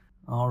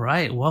All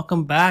right,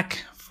 welcome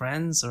back,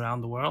 friends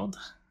around the world.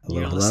 Hello,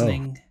 You're hello.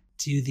 listening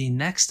to the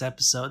next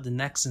episode, the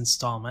next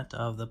installment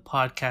of the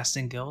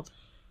Podcasting Guild,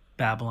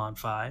 Babylon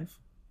 5.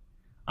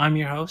 I'm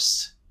your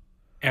host,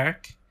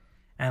 Eric,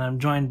 and I'm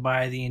joined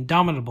by the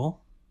indomitable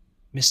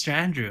Mr.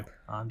 Andrew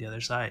on the other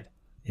side.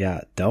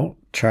 Yeah, don't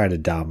try to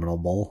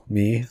dominable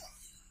me.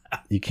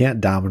 You can't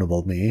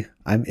dominable me.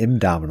 I'm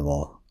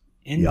indomitable.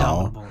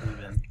 Indomitable, y'all.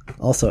 even.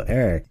 Also,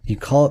 Eric, you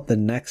call it the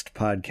next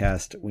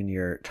podcast when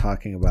you're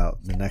talking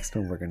about the next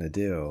one we're going to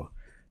do.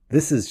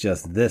 This is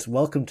just this.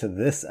 Welcome to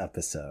this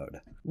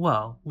episode.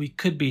 Well, we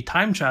could be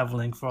time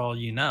traveling for all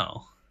you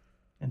know.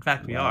 In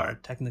fact, we are,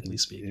 technically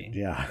speaking.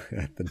 Yeah,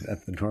 at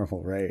the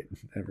normal rate.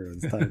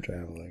 Everyone's time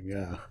traveling,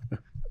 yeah.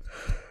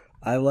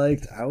 I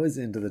was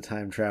into the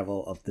time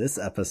travel of this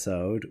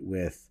episode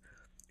with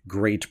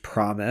great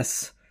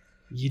promise.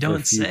 You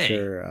don't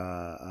future,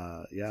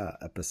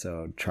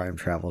 episode, time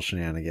travel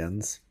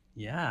shenanigans.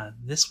 Yeah,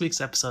 this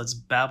week's episode's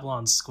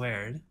Babylon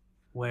Squared,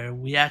 where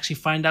we actually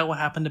find out what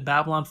happened to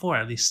Babylon 4,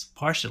 at least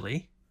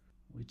partially,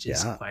 which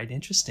is quite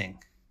interesting.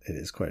 It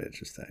is quite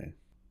interesting.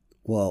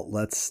 Well,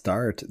 let's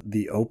start.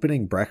 The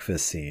opening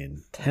breakfast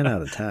scene, 10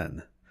 out of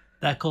 10.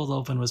 That cold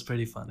open was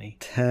pretty funny.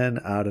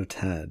 10 out of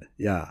 10,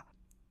 yeah.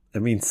 I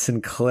mean,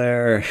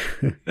 Sinclair,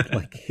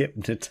 like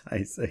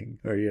hypnotizing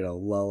or,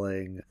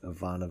 lulling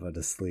Ivanova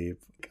to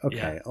sleep.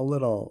 Okay, yeah. a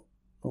little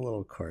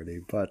corny,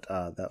 but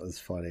that was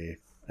funny.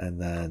 And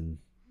then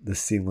the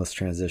seamless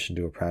transition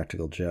to a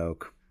practical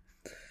joke.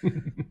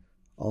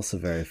 Also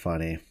very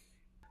funny.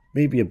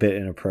 Maybe a bit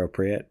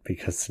inappropriate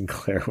because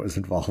Sinclair was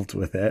involved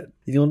with it.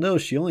 You'll know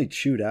she only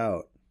chewed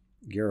out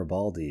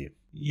Garibaldi.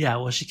 Yeah,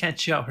 well, she can't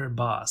chew out her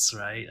boss,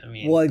 right? I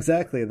mean, well,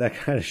 exactly. That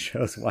kind of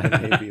shows why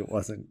maybe it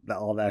wasn't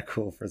all that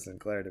cool for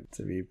Sinclair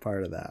to be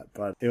part of that.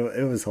 But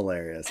it was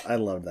hilarious. I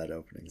loved that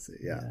opening scene.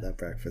 Yeah, that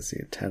breakfast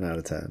scene. 10 out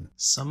of 10.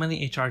 So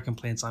many HR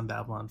complaints on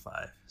Babylon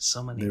 5.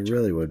 So many. There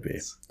really would be.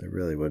 There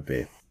really would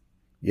be.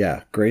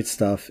 Yeah, great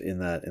stuff in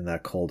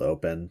that cold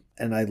open.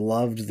 And I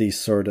loved the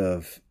sort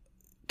of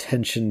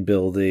tension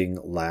building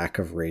lack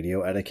of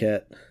radio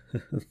etiquette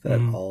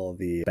that all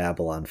the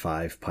Babylon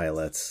 5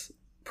 pilots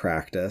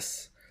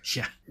practice.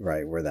 Yeah.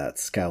 Right, where that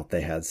scout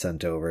they had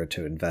sent over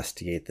to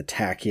investigate the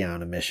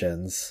tachyon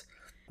emissions,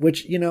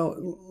 which,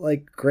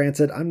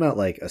 granted, I'm not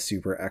like a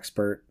super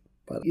expert,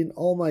 but in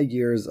all my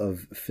years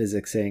of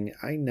physicsing,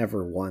 I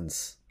never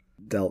once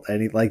dealt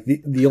any, like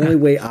the only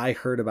way I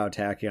heard about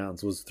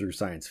tachyons was through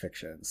science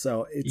fiction.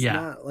 So it's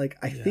not like,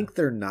 I think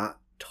they're not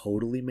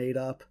totally made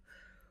up.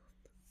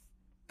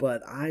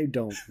 But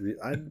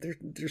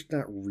there's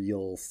not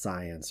real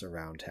science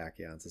around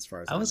tachyons as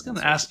far as I was going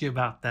to ask you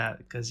about that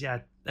because,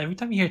 every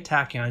time you hear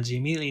tachyons, you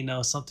immediately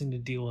know something to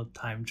deal with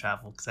time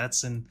travel because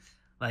that's in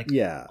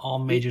all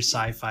major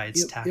sci-fi.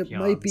 It's tachyons. It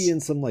might be in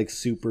some like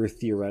super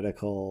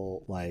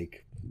theoretical,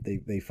 like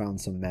they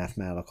found some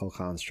mathematical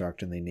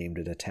construct and they named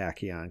it a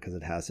tachyon because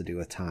it has to do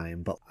with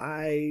time. But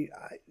I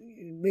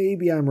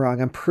maybe I'm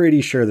wrong. I'm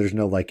pretty sure there's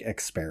no like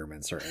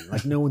experiments or anything.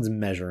 Like no one's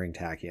measuring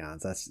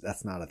tachyons.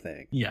 That's not a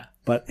thing. Yeah.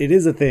 But it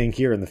is a thing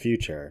here in the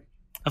future.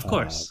 Of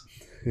course.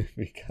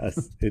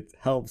 Because it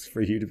helps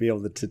for you to be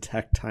able to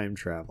detect time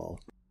travel.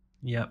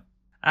 Yep.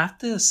 I have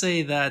to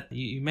say that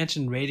you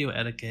mentioned radio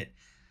etiquette,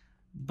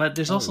 but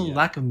there's also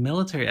lack of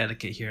military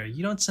etiquette here.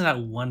 You don't send out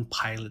one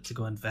pilot to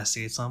go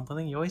investigate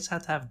something. You always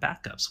have to have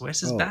backups. Where's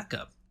his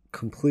backup?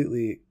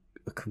 Completely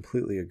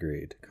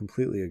agreed.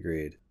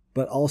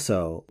 But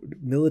also,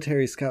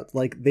 military scouts,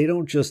 like, they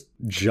don't just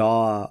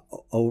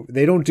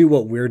they don't do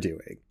what we're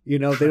doing. They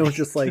don't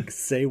just, like,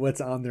 say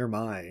what's on their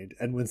mind.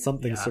 And when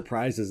something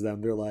surprises them,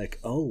 they're like,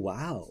 oh,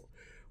 wow.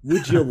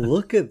 Would you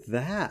look at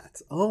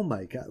that? Oh,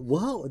 my God.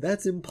 Whoa,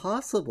 that's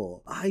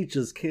impossible. I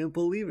just can't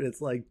believe it.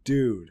 It's like,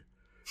 dude,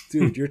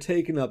 you're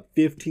taking up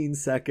 15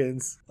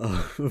 seconds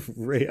of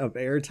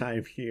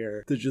airtime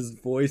here to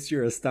just voice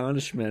your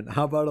astonishment.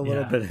 How about a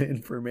little bit of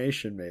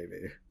information,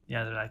 maybe?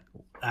 Yeah, they're like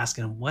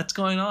asking him what's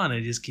going on. And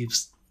he just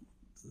keeps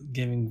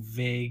giving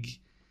vague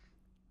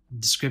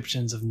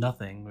descriptions of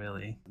nothing,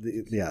 really.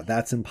 Yeah,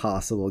 that's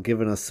impossible.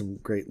 Giving us some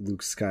great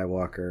Luke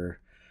Skywalker.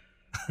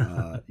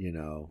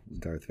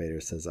 Darth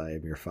Vader says, "I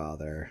am your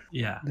father."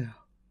 Yeah. No,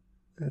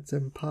 that's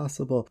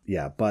impossible.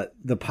 Yeah, but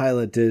the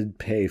pilot did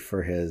pay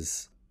for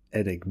his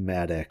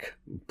enigmatic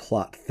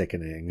plot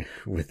thickening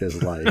with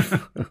his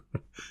life.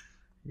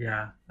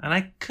 Yeah, and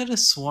I could have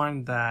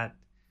sworn that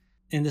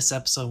in this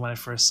episode when I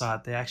first saw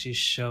it, they actually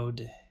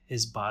showed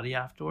his body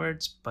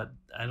afterwards, but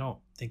I don't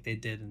think they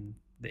did in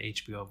the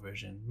HBO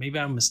version. Maybe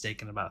I'm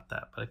mistaken about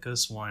that, but I could have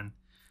sworn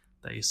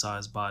that you saw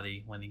his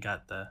body when he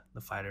got the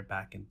fighter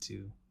back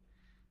into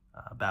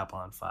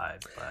Babylon 5.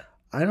 But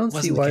I don't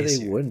see why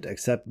they wouldn't,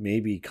 except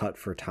maybe cut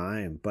for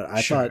time. But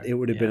I thought it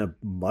would have been a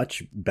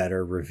much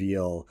better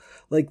reveal.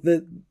 Like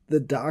the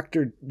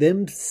doctor,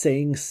 them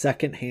saying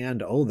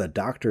secondhand, oh, the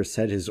doctor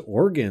said his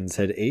organs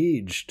had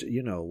aged,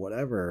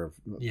 whatever,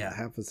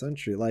 half a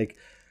century. Like,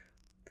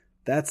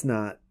 that's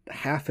not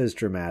half as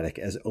dramatic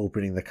as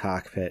opening the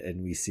cockpit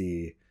and we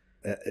see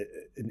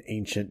an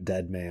ancient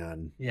dead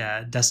man.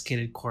 Yeah,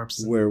 desiccated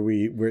corpse. Where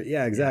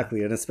yeah, exactly.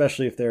 Yeah. And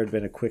especially if there had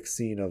been a quick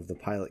scene of the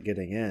pilot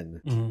getting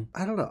in. Mm-hmm.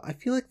 I don't know. I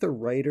feel like the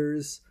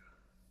writers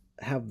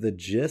have the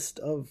gist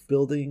of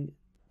building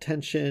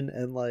tension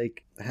and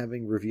like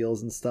having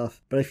reveals and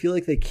stuff, but I feel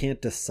like they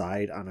can't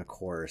decide on a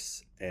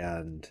course.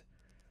 And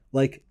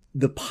like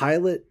the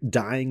pilot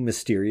dying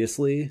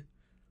mysteriously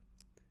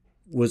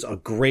was a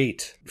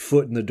great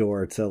foot in the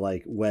door to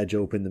like wedge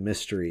open the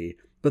mystery,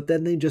 but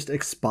then they just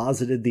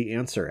exposited the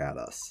answer at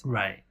us.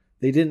 Right.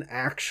 They didn't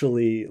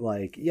actually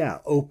like,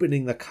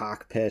 opening the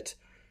cockpit.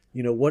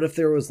 You know, what if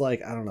there was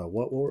like, I don't know,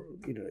 what were,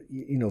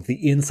 if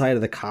the inside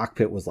of the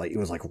cockpit was like, it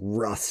was like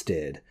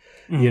rusted,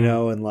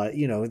 mm-hmm. And like,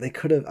 they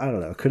could have, I don't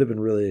know, it could have been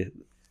really,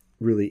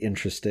 really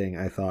interesting,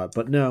 I thought.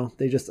 But no,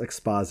 they just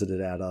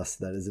exposited at us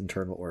that his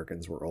internal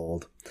organs were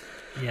old.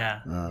 Yeah,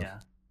 yeah.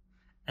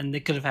 And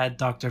they could have had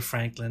Dr.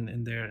 Franklin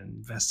in there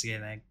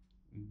investigating,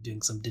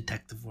 doing some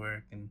detective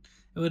work, and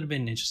it would have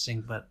been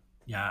interesting. But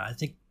yeah, I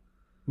think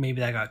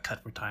maybe that got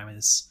cut for time in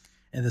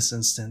this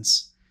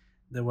instance.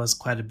 There was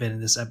quite a bit in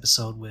this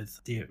episode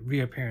with the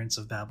reappearance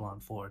of Babylon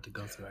 4 to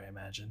go through, I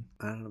imagine.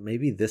 I don't know.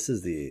 Maybe this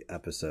is the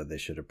episode they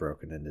should have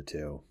broken into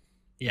two.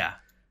 Yeah.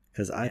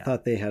 Because I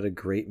thought they had a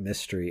great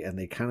mystery and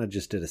they kind of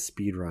just did a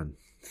speed run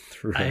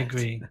through it. I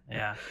agree.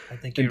 Yeah. I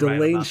think you're right about that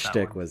one. And Delane's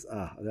shtick was,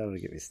 that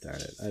would get me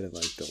started. I didn't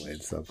like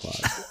Delane's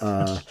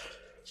subplot.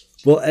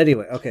 Well,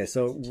 anyway, okay.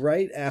 So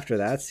right after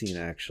that scene,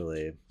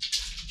 actually,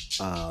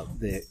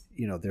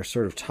 they're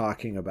sort of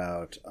talking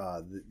about,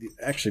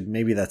 actually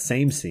maybe that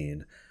same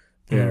scene.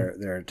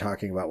 They're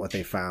talking about what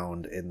they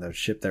found in the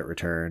ship that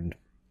returned.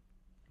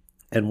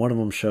 And one of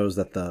them shows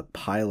that the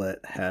pilot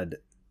had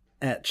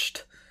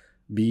etched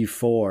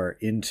B4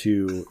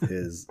 into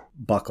his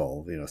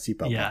buckle,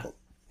 seatbelt buckle.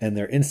 And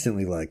they're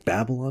instantly like,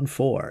 Babylon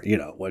 4,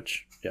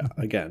 which,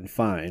 again,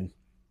 fine.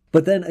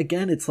 But then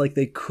again, it's like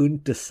they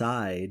couldn't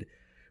decide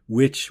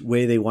which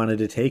way they wanted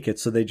to take it.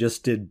 So they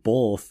just did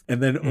both.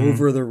 And then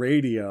over the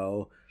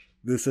radio,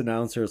 this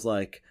announcer's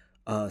like,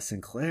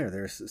 Sinclair,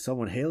 there's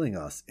someone hailing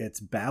us. It's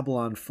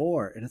Babylon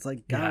 4. And it's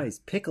like, guys,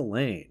 pick a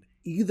lane.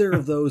 Either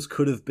of those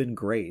could have been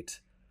great,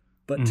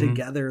 but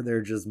together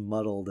they're just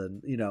muddled.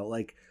 And,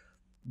 like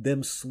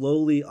them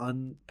slowly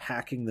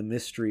unpacking the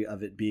mystery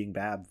of it being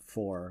Bab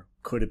 4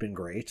 could have been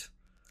great.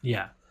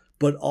 Yeah.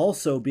 But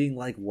also being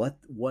like, what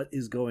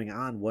is going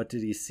on? What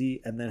did he see?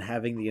 And then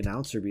having the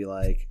announcer be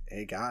like,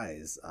 hey,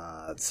 guys,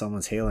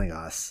 someone's hailing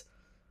us.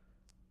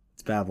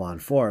 It's Babylon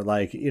 4.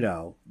 Like,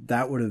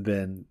 that would have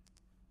been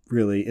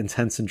really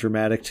intense and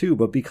dramatic too,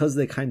 but because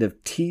they kind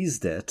of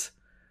teased it,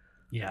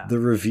 the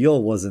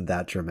reveal wasn't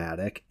that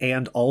dramatic,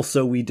 and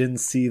also we didn't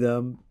see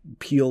them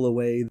peel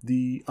away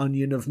the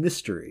onion of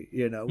mystery.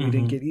 We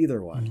didn't get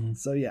either one.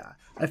 So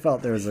I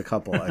felt there was a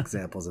couple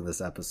examples in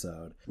this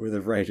episode where the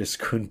writers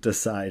couldn't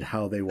decide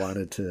how they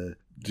wanted to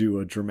do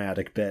a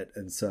dramatic bit,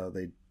 and so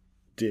they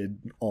did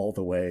all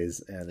the ways,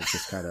 and it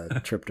just kind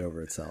of tripped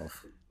over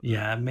itself.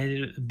 Yeah, it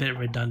made it a bit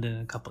redundant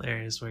in a couple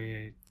areas where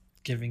you're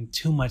giving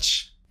too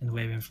much in the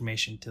way of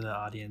information to the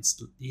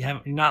audience. You're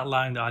not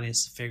allowing the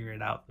audience to figure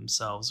it out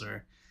themselves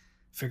or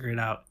figure it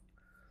out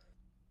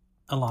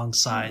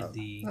alongside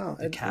the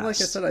cast. And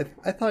like I said,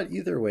 I thought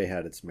either way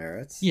had its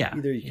merits. Yeah.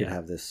 Either you could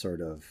have this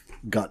sort of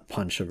gut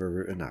punch of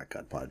not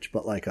gut punch,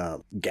 but like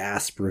a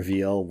gasp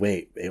reveal.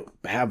 Wait,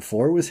 Bab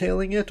 4 was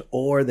hailing it?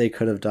 Or they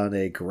could have done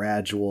a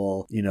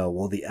gradual,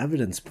 well, the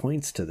evidence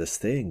points to this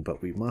thing,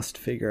 but we must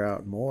figure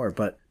out more.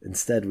 But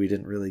instead, we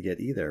didn't really get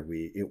either.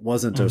 It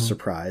wasn't a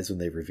surprise when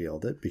they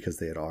revealed it because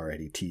they had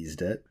already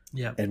teased it.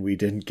 Yeah. And we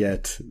didn't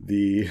get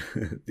the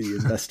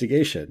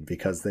investigation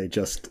because they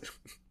just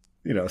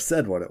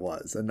said what it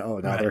was. And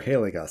now they're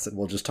hailing us and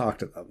we'll just talk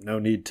to them. No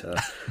need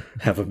to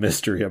have a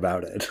mystery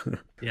about it.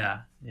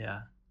 Yeah.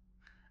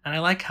 And I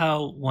like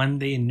how when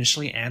they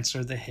initially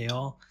answer the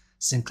hail,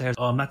 Sinclair's,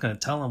 I'm not going to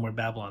tell them we're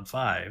Babylon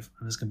 5.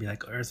 I'm just going to be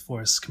like Earth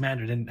Force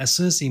Commander. And as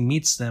soon as he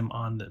meets them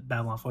on the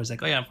Babylon 4, he's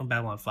like, I'm from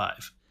Babylon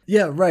 5.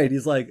 Yeah, right.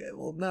 He's like,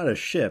 well, not a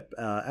ship,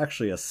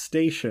 actually a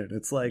station.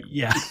 It's like,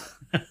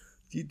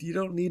 you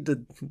don't need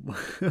to.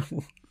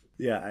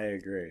 Yeah, I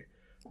agree.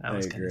 That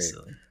was kind of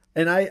silly.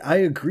 And I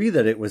agree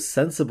that it was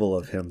sensible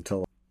of him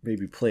to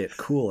maybe play it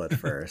cool at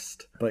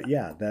first. But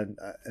then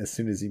as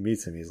soon as he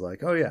meets him, he's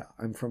like, oh yeah,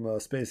 I'm from a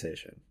space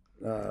station.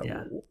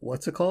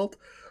 What's it called?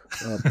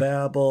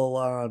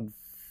 Babylon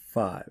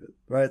 5.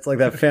 Right? It's like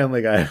that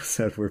Family Guy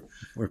episode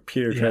where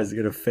Peter tries to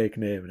get a fake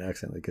name and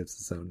accidentally gives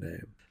his own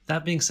name.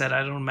 That being said,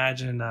 I don't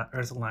imagine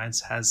Earth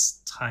Alliance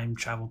has time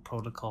travel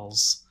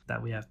protocols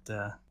that we have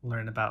to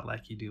learn about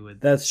like you do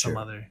with some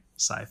other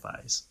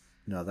sci-fis.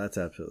 No, that's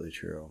absolutely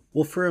true.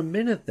 Well, for a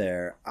minute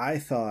there, I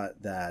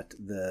thought that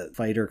the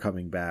fighter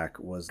coming back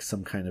was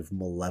some kind of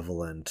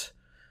malevolent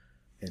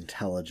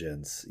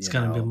intelligence. It's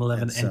going to be a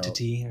malevolent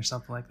entity or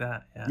something like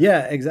that.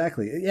 Yeah,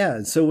 exactly. Yeah,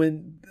 and so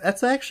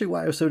that's actually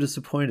why I was so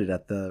disappointed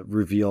at the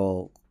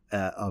reveal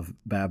of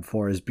Bab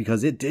 4 is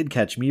because it did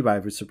catch me by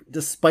surprise,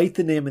 despite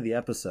the name of the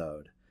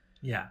episode.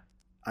 Yeah.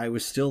 I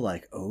was still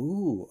like,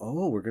 oh,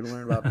 we're going to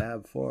learn about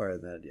Bab 4.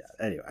 And then,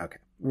 yeah, anyway, okay.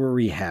 We're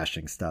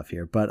rehashing stuff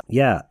here. But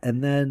yeah,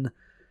 and then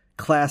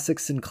classic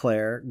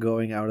Sinclair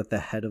going out at the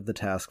head of the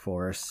task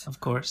force. Of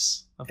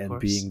course.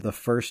 Being the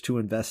first to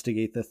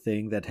investigate the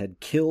thing that had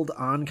killed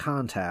on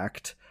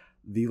contact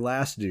the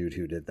last dude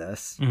who did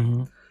this.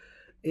 Mm-hmm.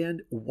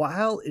 And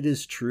while it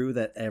is true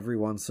that every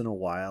once in a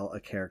while a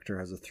character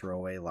has a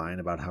throwaway line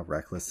about how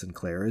reckless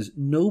Sinclair is,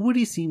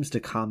 nobody seems to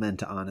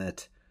comment on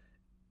it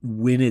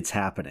when it's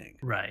happening.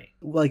 Right.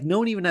 Like, no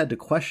one even had to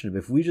question him.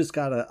 If we just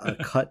got a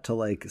cut to,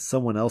 like,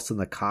 someone else in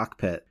the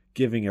cockpit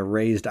giving a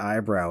raised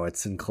eyebrow at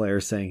Sinclair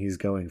saying he's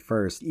going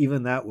first,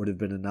 even that would have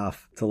been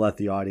enough to let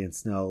the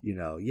audience know, you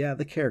know, yeah,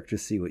 the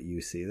characters see what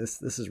you see.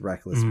 This is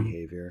reckless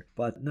behavior.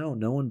 But no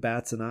one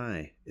bats an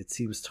eye. It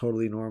seems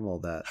totally normal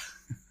that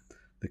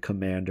the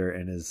commander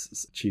and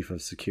his chief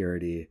of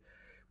security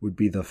would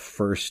be the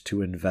first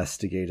to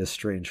investigate a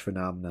strange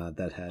phenomena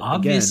that had,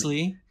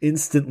 obviously, again,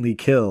 instantly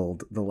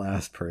killed the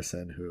last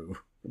person who,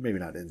 maybe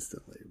not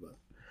instantly, but.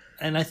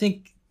 And I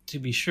think, to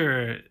be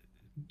sure,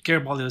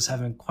 Garibaldi was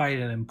having quite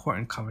an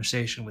important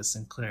conversation with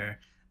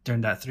Sinclair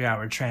during that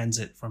 3-hour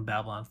transit from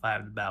Babylon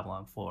 5 to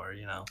Babylon 4,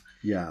 you know?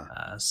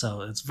 Yeah.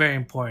 So it's very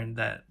important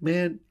that...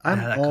 Man,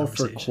 I'm all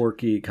for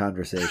quirky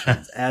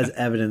conversations, as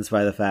evidenced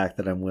by the fact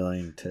that I'm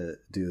willing to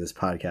do this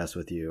podcast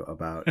with you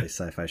about a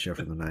sci-fi show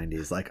from the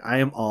 90s. Like, I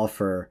am all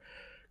for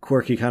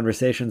quirky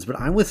conversations, but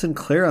I'm with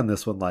Sinclair on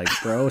this one. Like,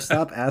 bro,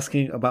 stop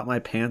asking about my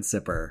pants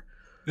zipper.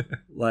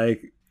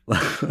 Like,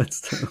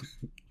 let's...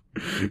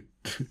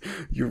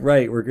 You're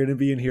right. We're going to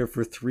be in here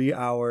for 3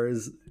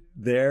 hours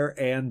there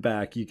and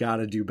back. You got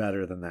to do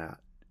better than that.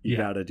 You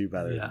got to do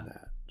better than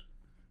that.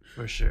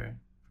 For sure.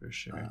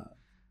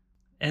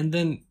 And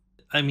then,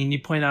 I mean, you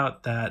point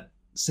out that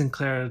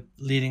Sinclair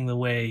leading the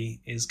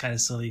way is kind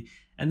of silly.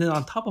 And then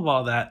on top of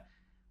all that,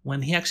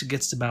 when he actually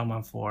gets to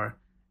Babylon 4,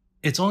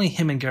 it's only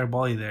him and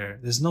Garibaldi there.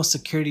 There's no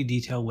security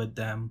detail with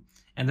them.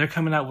 And they're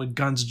coming out with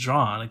guns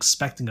drawn,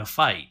 expecting a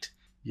fight.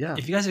 Yeah.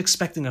 If you guys are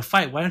expecting a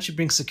fight, why don't you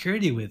bring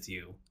security with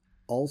you?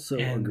 Also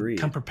agreed.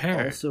 Come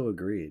prepared. Also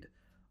agreed.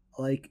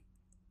 Like,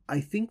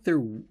 I think there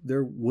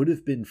would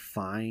have been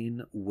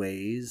fine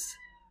ways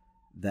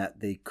that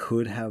they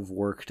could have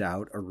worked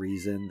out a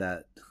reason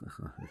that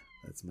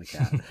that's my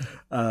cat.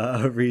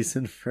 A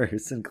reason for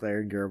Sinclair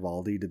and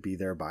Garibaldi to be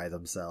there by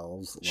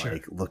themselves,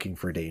 like looking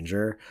for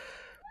danger.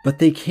 But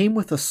they came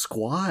with a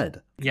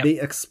squad. Yep. They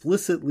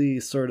explicitly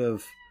sort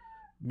of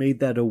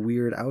made that a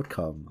weird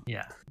outcome.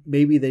 Yeah.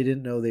 Maybe they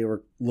didn't know they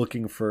were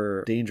looking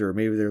for danger.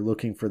 Maybe they're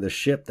looking for the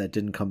ship that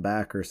didn't come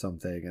back or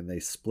something, and they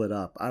split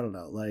up. I don't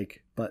know.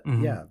 Like, but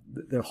yeah,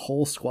 the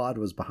whole squad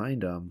was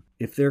behind them.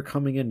 If they're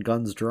coming in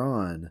guns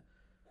drawn,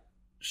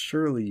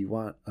 surely you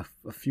want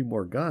a few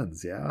more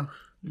guns, yeah?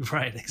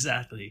 Right,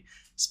 exactly.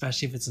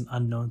 Especially if it's an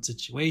unknown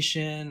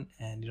situation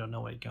and you don't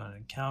know what you're going to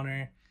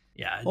encounter.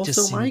 Yeah, it also,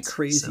 just am I seems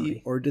crazy,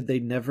 silly. Or did they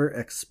never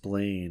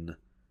explain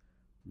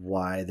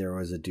why there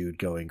was a dude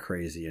going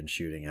crazy and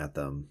shooting at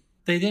them?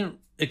 They didn't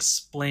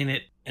explain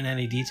it in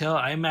any detail.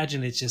 I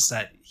imagine it's just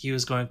that he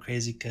was going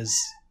crazy because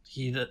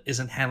he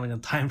isn't handling the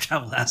time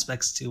travel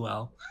aspects too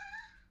well.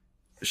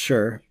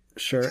 Sure.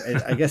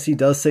 And I guess he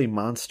does say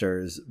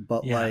monsters,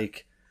 but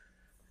like,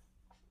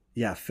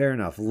 yeah, fair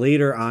enough.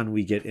 Later on,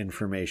 we get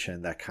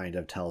information that kind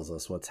of tells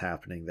us what's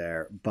happening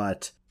there.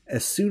 But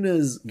as soon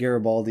as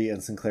Garibaldi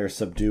and Sinclair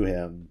subdue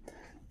him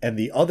and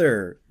the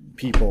other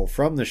people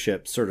from the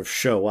ship sort of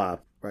show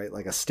up, right,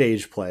 like a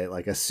stage play,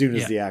 like as soon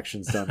as the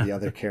action's done, the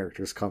other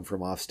characters come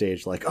from off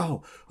stage like,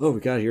 oh, we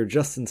got here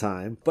just in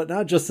time. But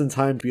not just in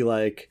time to be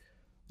like,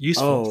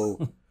 useful.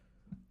 Oh,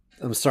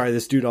 I'm sorry,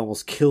 this dude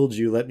almost killed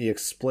you. Let me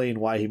explain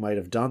why he might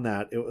have done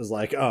that. It was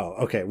like, oh,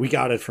 okay, we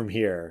got it from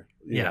here.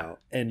 You know,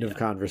 end of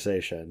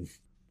conversation.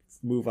 Let's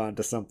move on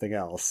to something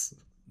else.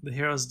 The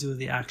heroes do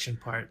the action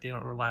part. They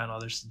don't rely on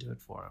others to do it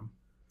for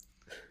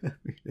them.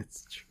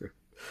 It's true.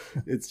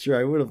 It's true.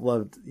 I would have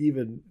loved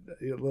even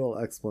a little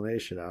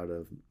explanation out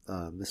of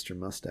Mr.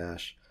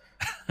 Mustache.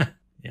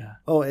 Yeah.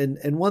 Oh, and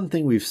one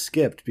thing we've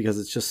skipped because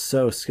it's just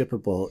so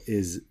skippable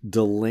is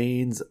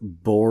Delane's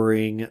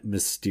boring,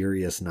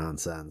 mysterious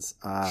nonsense.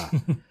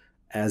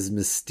 As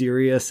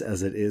mysterious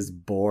as it is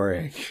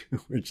boring.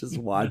 We're just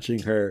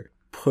watching her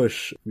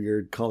push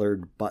weird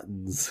colored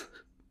buttons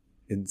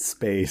in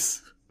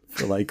space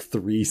for like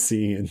 3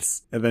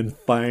 scenes, and then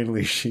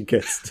finally she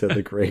gets to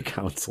the Grey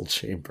Council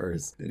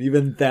chambers, and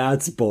even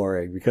that's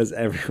boring because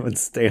everyone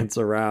stands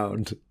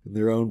around in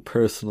their own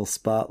personal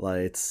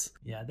spotlights.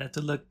 Yeah, that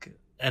to look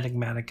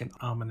enigmatic and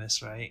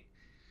ominous, right?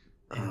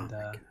 And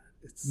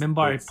it's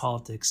Minbari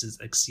politics is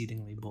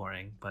exceedingly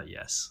boring, but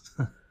yes.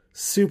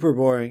 Super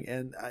boring.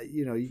 And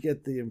you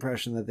get the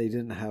impression that they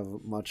didn't have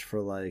much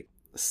for like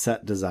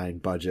set design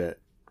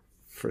budget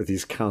for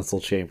these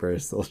council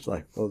chambers.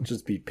 They'll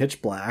just be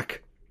pitch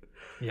black.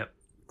 Yep.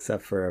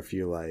 Except for a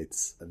few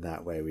lights, and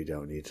that way we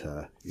don't need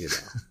to,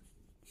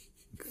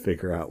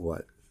 figure out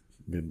what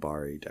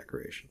Minbari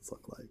decorations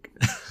look like.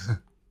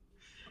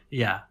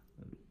 Yeah.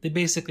 They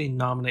basically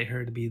nominate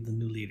her to be the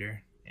new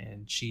leader,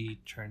 and she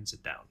turns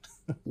it down.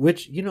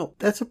 Which,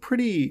 that's a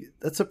pretty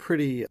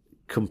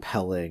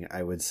compelling,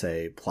 I would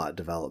say, plot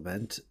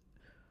development.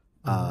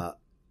 But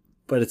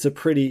it's a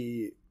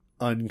pretty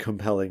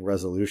uncompelling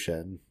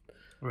resolution.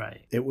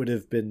 Right. It would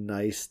have been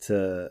nice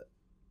to,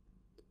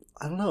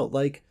 I don't know,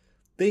 like,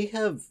 they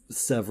have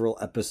several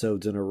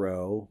episodes in a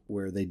row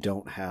where they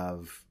don't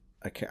have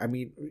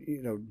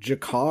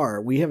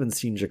Jakar, we haven't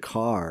seen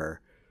Jakar,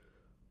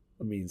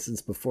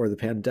 since before the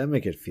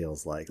pandemic, it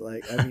feels like.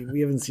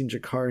 We haven't seen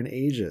Jakar in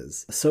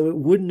ages. So it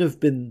wouldn't have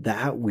been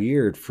that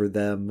weird for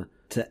them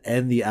to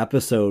end the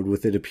episode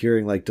with it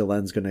appearing like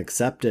Delen's going to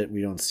accept it.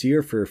 We don't see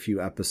her for a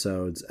few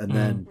episodes and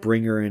then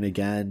bring her in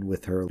again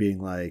with her being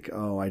like,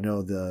 oh, I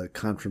know the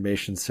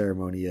confirmation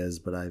ceremony is,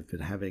 but I've been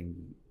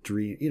having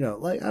dream,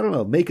 I don't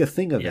know, make a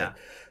thing of it.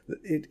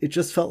 It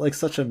just felt like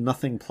such a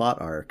nothing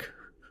plot arc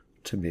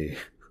to me.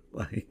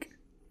 I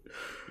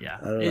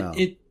don't know.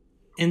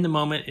 In the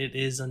moment, it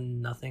is a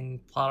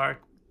nothing plot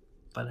arc,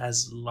 but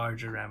has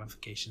larger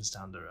ramifications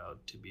down the road,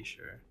 to be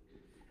sure.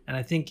 And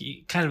I think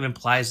it kind of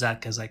implies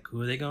that because,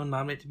 who are they going to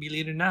nominate to be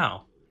leader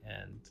now?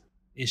 And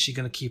is she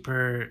going to keep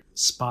her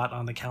spot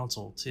on the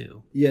council,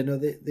 too? Yeah, no,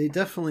 they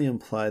definitely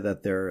imply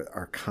that there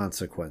are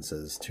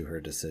consequences to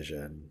her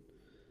decision.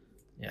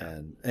 Yeah.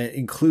 And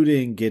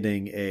including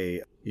getting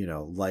a,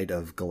 Light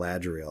of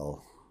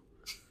Galadriel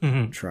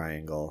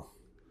triangle.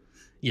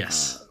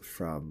 Yes.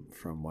 From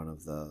one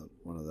of the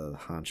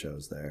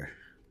honchos there,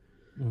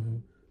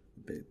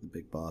 the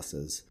big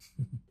bosses,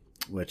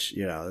 which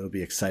it'll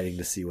be exciting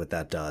to see what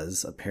that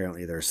does.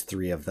 Apparently, there's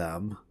 3 of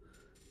them,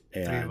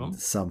 and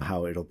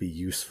somehow it'll be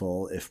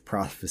useful if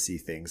prophecy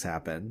things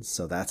happen.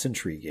 So that's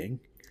intriguing.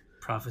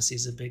 Prophecy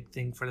is a big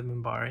thing for the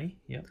Minbari.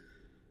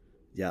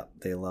 Yep,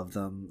 they love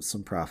them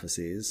some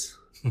prophecies,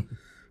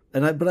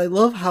 but I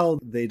love how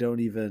they don't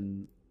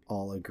even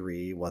all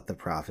agree what the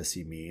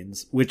prophecy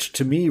means, which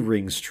to me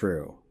rings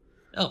true.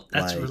 Oh,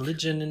 that's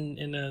religion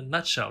in a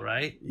nutshell,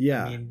 right?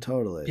 Yeah,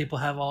 totally. People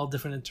have all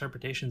different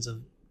interpretations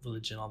of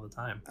religion all the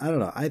time. I don't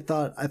know. I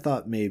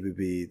thought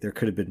maybe there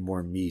could have been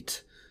more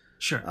meat.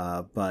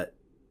 Sure. But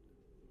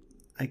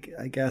I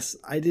guess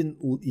I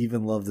didn't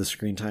even love the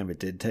screen time it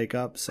did take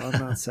up, so I'm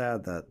not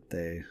sad that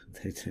they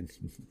didn't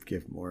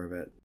give more of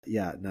it.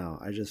 Yeah, no,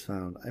 I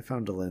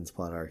found Delen's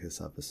plot arc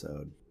this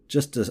episode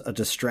just a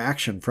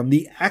distraction from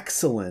the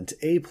excellent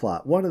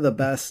A-plot. One of the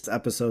best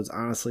episodes,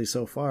 honestly,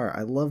 so far.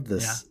 I love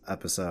this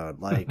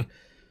episode.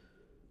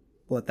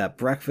 That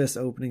breakfast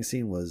opening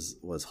scene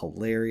was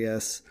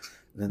hilarious.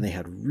 And then they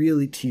had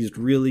really teased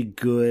really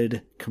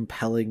good,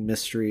 compelling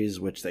mysteries,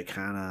 which they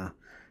kind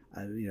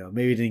of,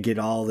 maybe didn't get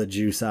all the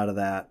juice out of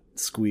that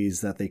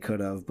squeeze that they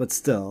could have, but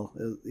still,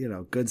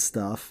 good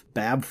stuff.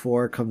 Bab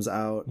 4 comes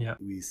out. Yeah.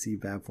 We see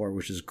Bab 4,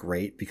 which is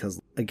great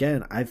because,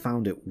 again, I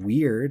found it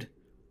weird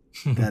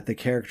that the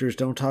characters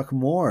don't talk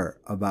more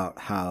about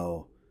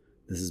how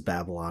this is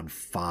Babylon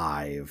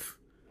 5.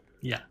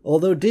 Yeah.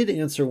 Although it did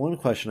answer one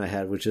question I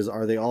had, which is,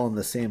 are they all in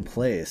the same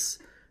place?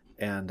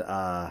 And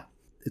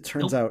it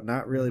turns out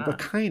not really, but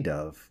kind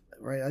of.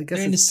 Right? I guess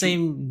they're in the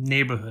same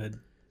neighborhood.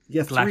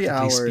 Yeah, 3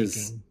 hours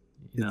speaking,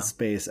 in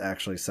space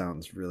actually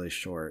sounds really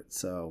short.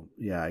 So,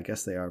 yeah, I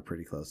guess they are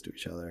pretty close to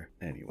each other.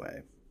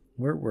 Anyway,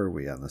 where were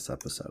we on this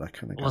episode? I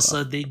kind of got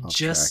so off, they off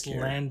just track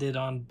here. landed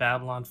on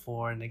Babylon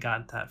 4 and they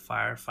got into that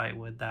firefight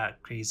with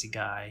that crazy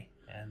guy.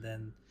 And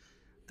then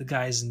the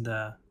guys in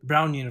the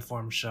brown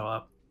uniform show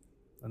up.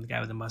 And the guy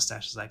with the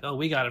mustache is like, oh,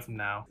 we got it from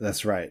now.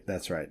 That's right.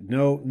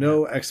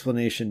 No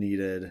explanation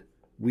needed.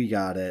 We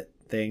got it.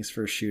 Thanks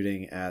for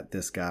shooting at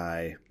this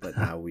guy. But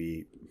now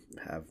we're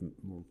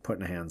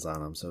putting hands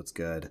on him, so it's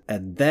good.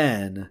 And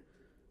then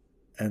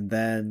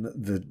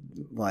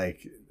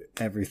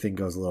everything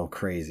goes a little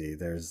crazy.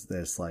 There's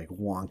this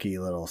wonky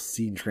little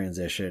scene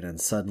transition,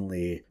 and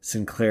suddenly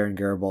Sinclair and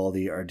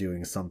Garibaldi are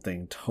doing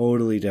something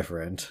totally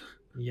different.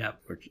 Yep.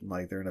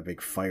 They're in a big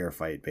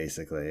firefight,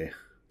 basically.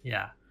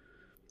 Yeah.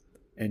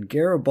 And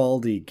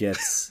Garibaldi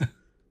gets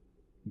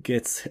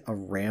a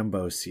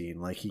Rambo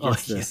scene. He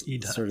gets this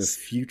sort of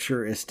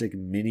futuristic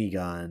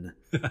minigun,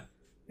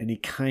 and he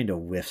kind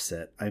of whiffs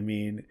it.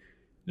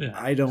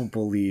 I don't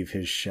believe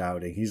his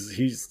shouting.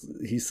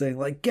 He's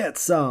saying get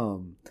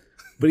some,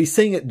 but he's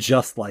saying it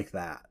just like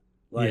that.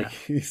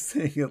 He's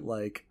saying it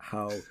like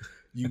how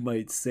you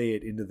might say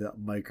it into the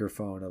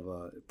microphone of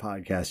a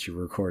podcast you're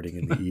recording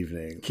in the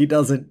evening. He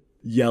doesn't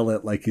yell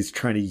it like he's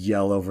trying to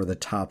yell over the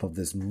top of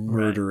this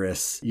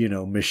murderous,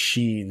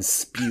 machine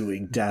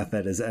spewing death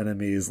at his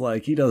enemies.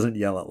 He doesn't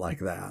yell it like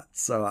that.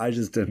 So I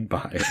just didn't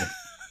buy it.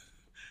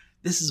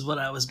 This is what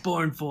I was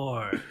born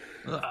for.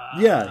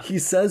 Yeah, he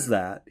says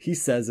that. He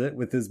says it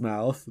with his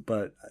mouth,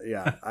 but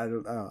yeah, I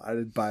don't know. I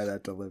didn't buy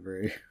that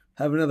delivery.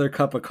 Have another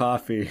cup of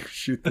coffee,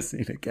 shoot the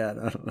scene again.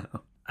 I don't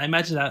know. I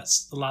imagine that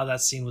a lot of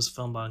that scene was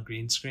filmed on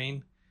green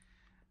screen.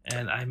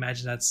 And I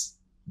imagine that's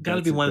got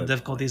to be one of the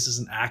difficulties as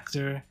an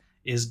actor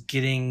is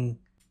getting,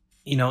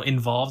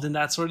 involved in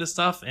that sort of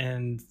stuff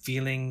and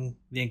feeling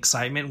the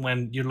excitement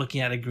when you're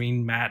looking at a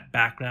green matte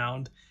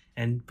background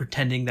and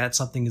pretending that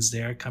something is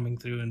there coming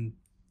through and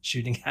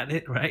shooting at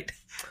it, right?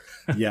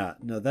 Yeah,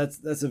 no,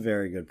 that's a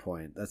very good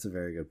point. That's a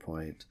very good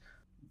point.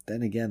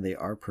 Then again, they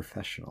are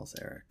professionals,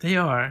 Eric. They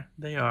are.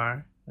 They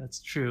are. That's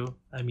true.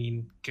 I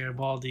mean,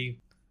 Garibaldi,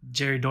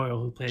 Jerry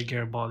Doyle, who played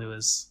Garibaldi,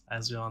 was,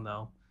 as we all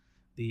know,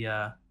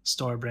 the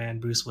store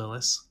brand Bruce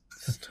Willis.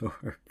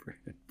 Store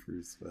brand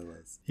Bruce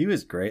Willis. He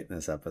was great in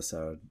this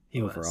episode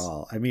He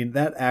overall. was. I mean,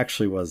 that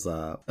actually was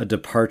a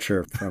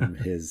departure from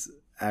his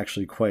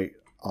actually quite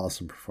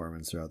awesome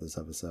performance throughout this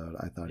episode.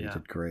 I thought he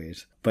did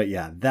great. But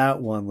yeah,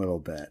 that one little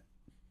bit.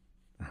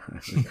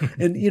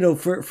 And, you know,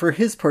 for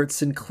his part,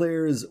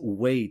 Sinclair's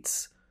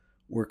weights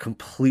were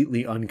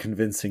completely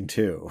unconvincing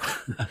too.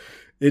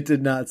 It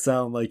did not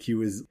sound like he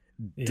was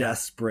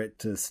desperate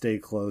to stay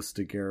close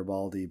to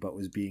Garibaldi, but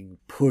was being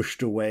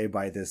pushed away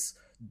by this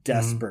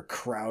desperate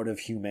crowd of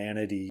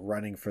humanity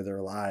running for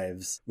their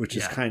lives, which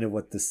is kind of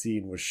what the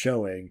scene was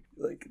showing.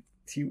 Like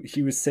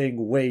he was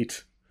saying,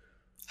 wait,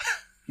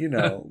 you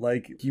know,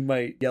 like you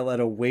might yell at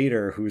a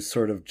waiter who's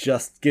sort of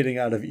just getting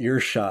out of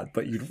earshot,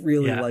 but you'd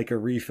really like a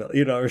refill,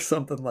 you know, or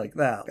something like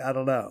that. I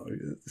don't know.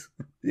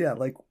 Yeah,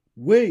 like,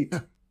 wait.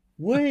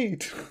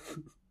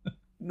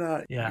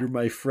 Not you're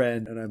my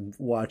friend and I'm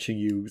watching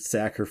you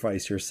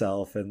sacrifice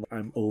yourself and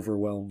I'm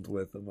overwhelmed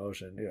with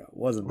emotion. Yeah, it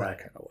wasn't that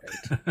kind of weight.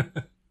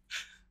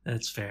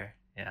 That's fair.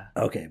 Yeah.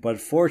 Okay, but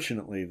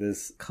fortunately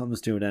this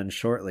comes to an end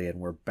shortly and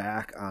we're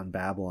back on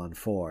Babylon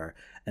 4.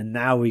 And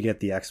now we get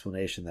the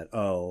explanation that,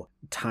 oh,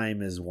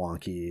 time is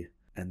wonky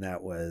and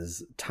that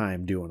was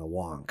time doing a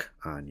wonk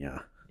on ya.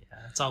 Yeah,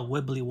 it's all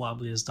wibbly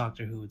wobbly, as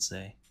Doctor Who would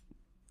say.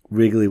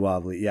 Wiggly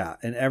wobbly, yeah.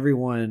 And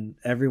everyone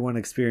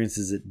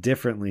experiences it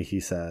differently,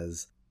 he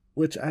says.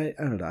 Which I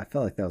don't know, I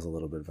felt like that was a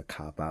little bit of a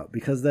cop-out,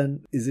 because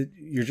then is it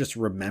you're just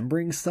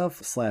remembering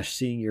stuff /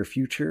 seeing your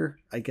future?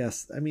 I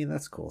guess, I mean,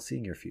 that's cool.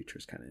 Seeing your future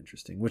is kind of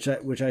interesting, which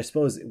I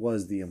suppose it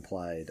was the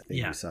implied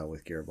thing we saw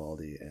with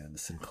Garibaldi and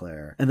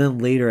Sinclair. And then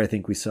later I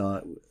think we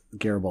saw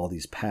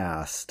Garibaldi's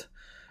past,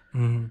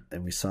 and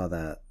we saw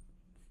that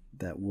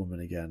woman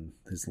again,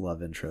 his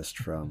love interest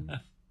from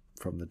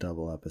the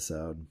double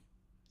episode.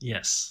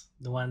 Yes,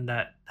 the one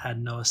that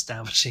had no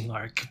establishing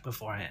arc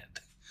beforehand.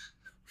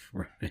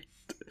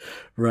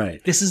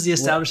 Right. This is the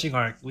establishing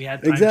arc. We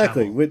had time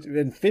exactly, travel. which,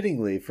 and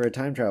fittingly for a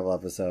time travel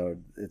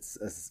episode,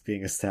 it's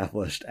being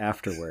established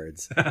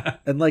afterwards.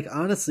 And like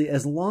honestly,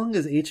 as long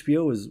as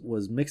HBO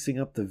was mixing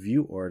up the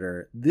view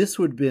order, this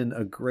would have been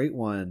a great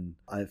one.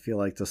 I feel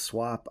like to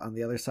swap on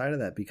the other side of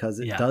that, because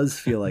it does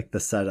feel like the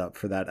setup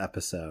for that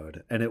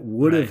episode, and it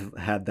would have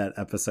had that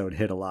episode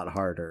hit a lot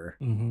harder.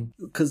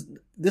 Because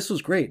this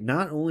was great.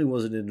 Not only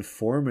was it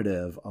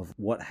informative of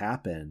what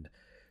happened,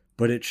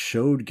 but it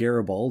showed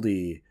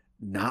Garibaldi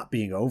not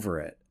being over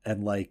it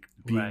and like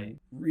being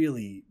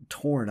really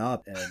torn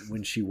up. And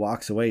when she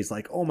walks away, he's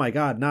like, oh my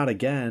God, not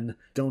again.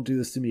 Don't do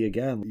this to me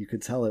again. You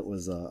could tell it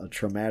was a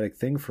traumatic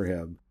thing for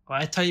him. Well,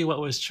 I tell you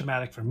what was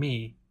traumatic for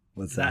me.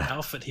 What's that? That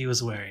outfit he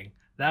was wearing.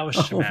 That was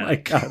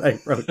traumatic. Oh my God, I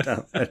wrote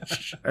down that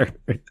shirt.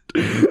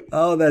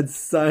 Oh, that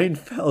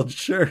Seinfeld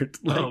shirt.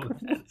 Like,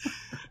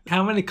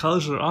 how many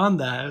colors were on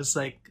that? It was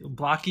like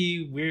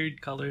blocky, weird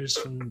colors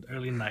from the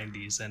early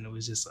 90s. And it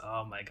was just,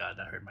 oh my God,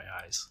 that hurt my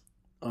eyes.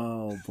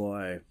 Oh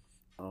boy.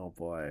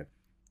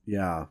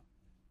 Yeah.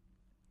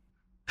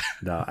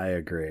 No, I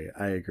agree.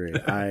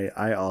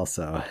 I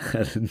also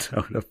had a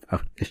note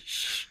about his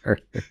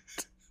shirt.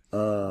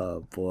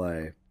 Oh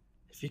boy.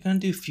 If you're gonna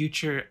do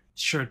future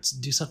shirts,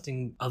 do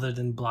something other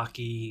than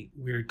blocky,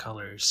 weird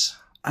colors.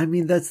 I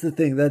mean, that's the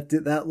thing.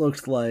 That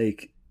looked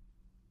like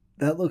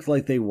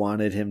they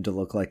wanted him to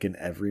look like an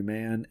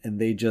everyman, and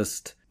they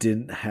just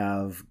didn't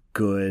have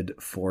good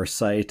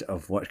foresight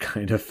of what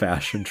kind of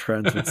fashion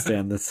trends would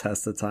stand the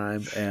test of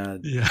time.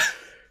 And it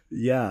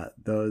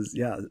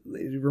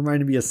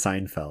reminded me of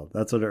Seinfeld.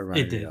 That's what it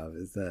reminded me of.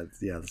 Is that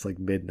it's like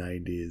mid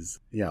 90s,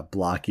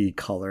 blocky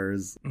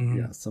colors,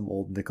 some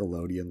old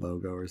Nickelodeon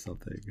logo or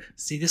something.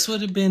 See, this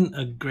would have been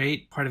a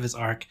great part of his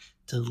arc,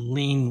 to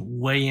lean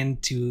way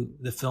into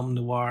the film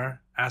noir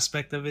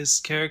aspect of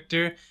his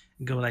character.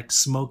 Go like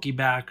smoky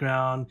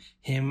background,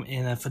 him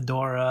in a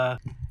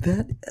fedora.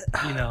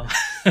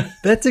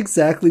 That's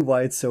exactly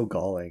why it's so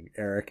galling,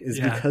 Eric, is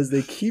because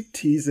they keep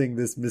teasing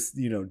this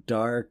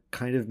dark,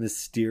 kind of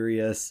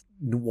mysterious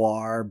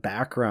noir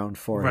background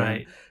for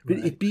him. But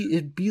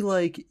it'd be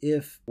like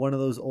if one of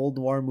those old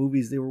noir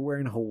movies, they were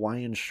wearing a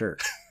Hawaiian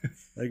shirt.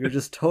 Like, it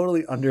just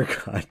totally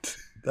undercut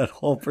that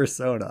whole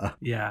persona.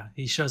 Yeah,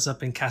 he shows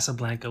up in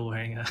Casablanca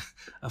wearing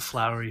a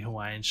flowery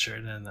Hawaiian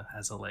shirt and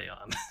has a lei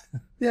on.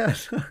 Yeah,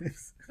 exactly.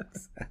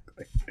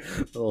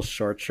 Little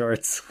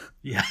shorts.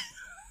 Yeah.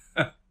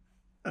 I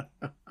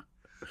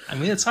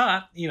mean, it's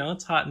hot.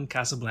 It's hot in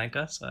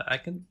Casablanca, so I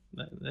can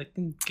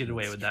get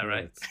away with that,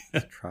 right?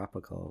 It's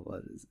tropical.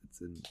 What is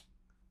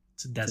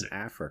it's a desert. It's in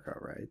Africa,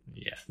 right?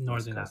 Yeah,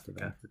 Northern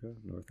Africa.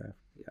 North Africa.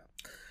 Yeah.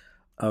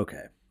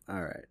 Okay.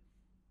 All right.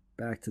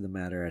 Back to the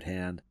matter at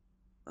hand.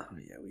 Oh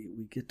yeah,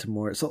 we get to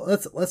more. So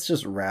let's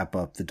just wrap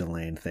up the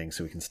Delane thing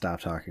so we can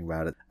stop talking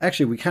about it.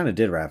 Actually, we kind of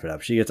did wrap it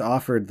up. She gets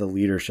offered the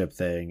leadership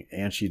thing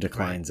and she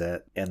declines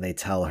it, and they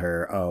tell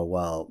her, "Oh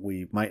well,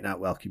 we might not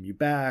welcome you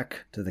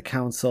back to the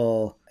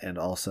council, and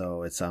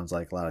also it sounds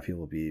like a lot of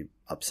people will be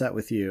upset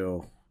with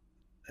you,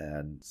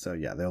 and so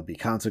yeah, there'll be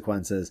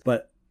consequences."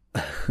 But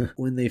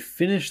when they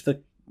finish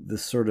the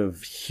sort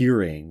of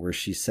hearing where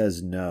she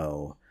says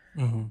no,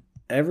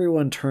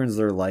 everyone turns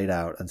their light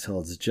out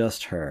until it's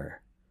just her.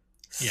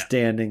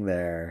 Standing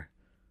there.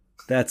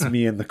 That's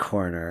me in the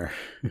corner.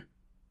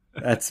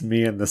 That's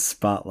me in the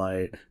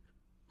spotlight,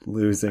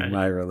 losing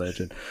my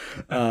religion.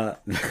 That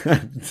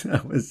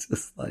was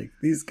just like,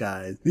 these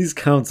guys, these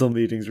council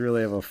meetings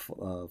really have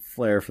a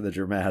flair for the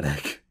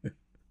dramatic.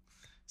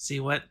 See,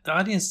 what the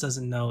audience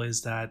doesn't know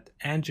is that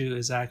Andrew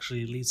is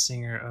actually lead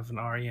singer of an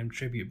REM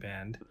tribute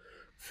band.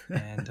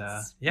 And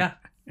yeah.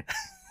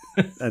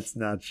 That's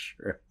not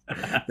true.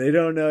 They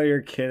don't know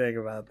you're kidding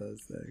about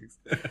those things.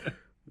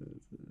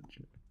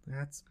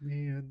 That's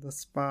me in the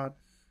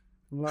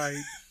spotlight,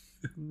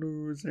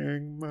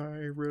 losing my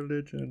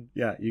religion.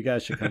 Yeah, you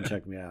guys should come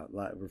check me out.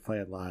 We're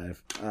playing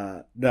live.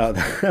 No,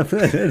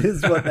 that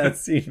is what that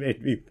scene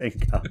made me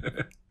think of.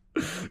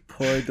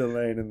 Poor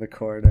Delane in the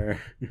corner.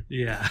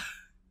 Yeah.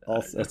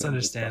 Also, that's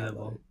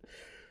understandable.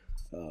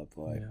 Oh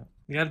boy. Yeah.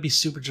 You got to be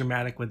super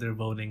dramatic when they're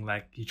voting.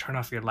 Like, you turn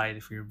off your light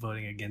if you're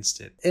voting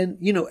against it. And,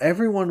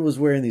 everyone was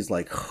wearing these,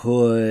 like,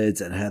 hoods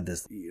and had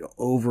this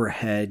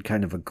overhead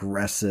kind of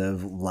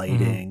aggressive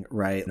lighting,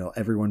 right?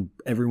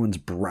 Everyone's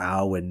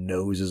brow and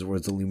noses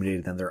was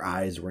illuminated and their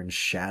eyes were in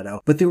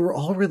shadow. But they were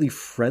all really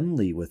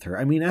friendly with her.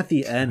 I mean, at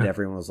the end,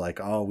 everyone was like,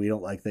 oh, we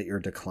don't like that you're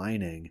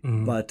declining.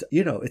 But,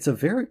 it's a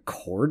very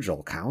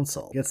cordial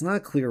council. It's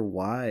not clear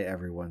why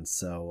everyone's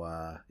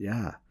so,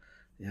 yeah.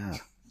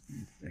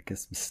 I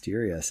guess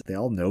mysterious. They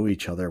all know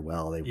each other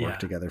well. They've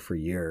worked together for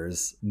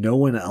years. No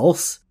one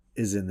else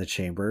is in the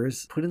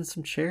chambers. Put in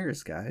some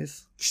chairs,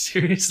 guys.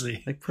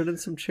 Seriously. Like, put in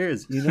some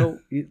chairs. You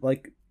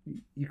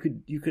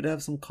could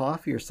have some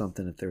coffee or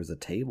something if there was a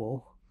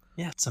table.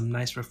 Yeah, some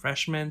nice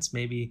refreshments.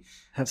 Maybe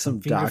have some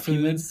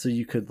documents food. So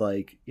you could,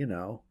 like, have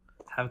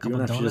a couple you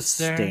don't have to just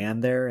there.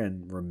 stand there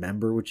and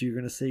remember what you're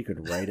going to say. You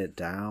could write it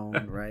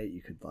down, right?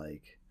 You could,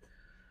 like...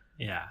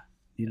 Yeah.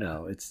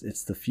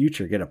 It's the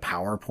future. Get a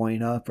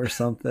PowerPoint up or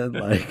something.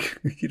 Like,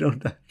 you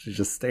don't have to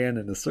just stand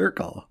in a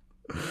circle.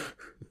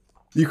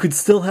 You could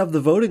still have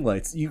the voting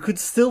lights. You could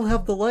still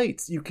have the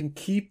lights. You can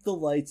keep the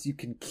lights. You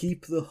can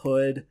keep the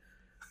hood.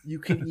 You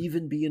can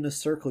even be in a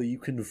circle. You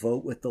can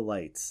vote with the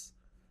lights.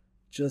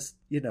 Just,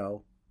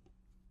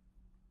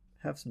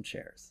 have some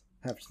chairs.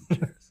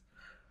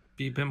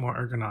 Be a bit more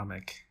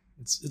ergonomic.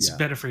 It's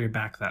better for your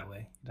back that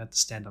way. You don't have to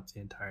stand up the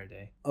entire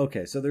day.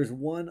 Okay, so there's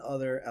one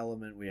other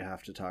element we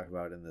have to talk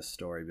about in this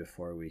story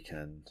before we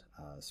can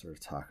sort of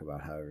talk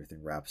about how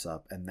everything wraps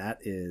up, and that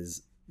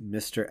is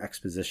Mr.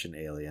 Exposition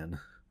Alien.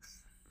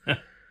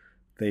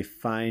 They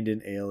find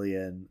an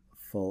alien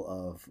full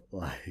of,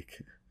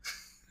 like...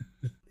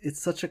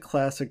 It's such a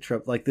classic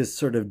trope, like this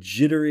sort of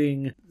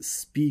jittering,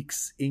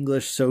 speaks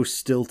English so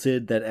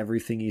stilted that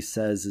everything he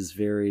says is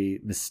very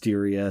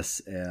mysterious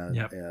and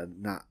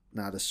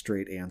not a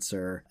straight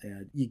answer.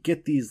 And you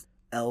get these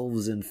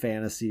elves in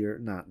fantasy, or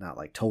not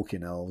like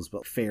Tolkien elves,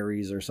 but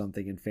fairies or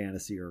something in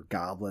fantasy, or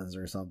goblins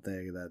or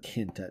something that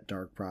hint at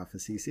dark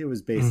prophecies. It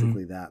was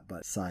basically that,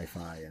 but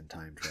sci-fi and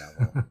time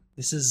travel.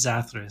 This is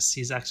Zathras.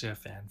 He's actually a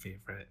fan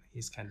favorite.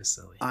 He's kind of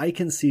silly. I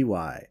can see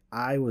why.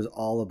 I was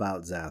all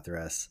about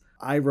Zathras.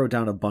 I wrote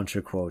down a bunch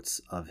of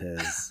quotes of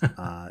his.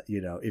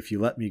 If you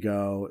let me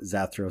go,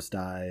 Zathros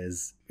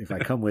dies. If I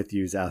come with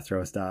you,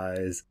 Zathros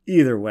dies.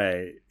 Either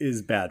way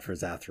is bad for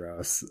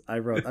Zathros.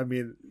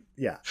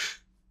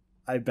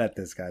 I bet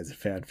this guy's a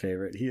fan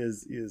favorite. He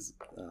is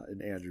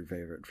an Andrew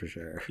favorite for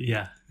sure.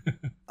 Yeah.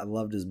 I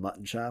loved his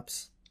mutton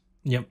chops.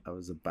 Yep. I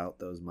was about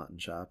those mutton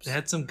chops. They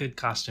had some good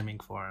costuming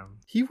for him.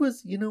 He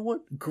was,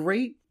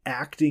 great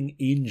acting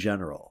in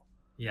general.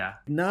 Yeah.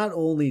 Not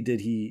only did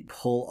he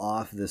pull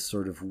off this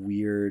sort of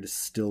weird,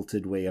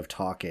 stilted way of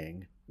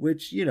talking,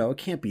 which, it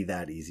can't be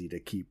that easy to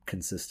keep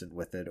consistent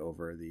with it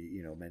over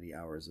the, many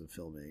hours of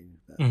filming.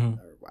 Or I don't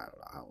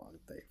know how long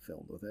they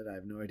filmed with it. I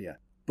have no idea.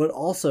 But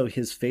also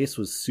his face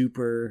was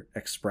super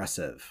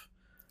expressive.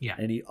 Yeah.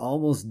 And he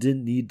almost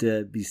didn't need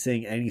to be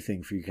saying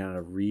anything for you to kind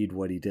of read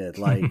what he did.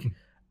 Like,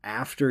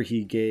 after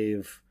he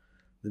gave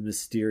the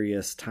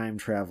mysterious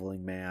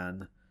time-traveling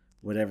man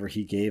whatever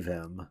he gave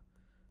him,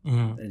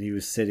 and he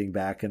was sitting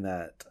back in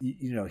that,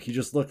 he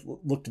just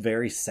looked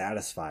very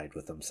satisfied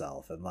with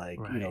himself. And like,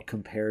 right.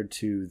 Compared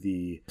to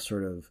the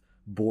sort of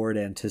bored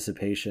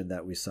anticipation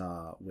that we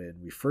saw when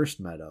we first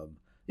met him.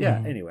 Yeah.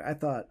 Anyway, I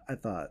thought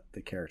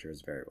the character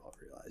is very well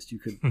realized. You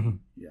could,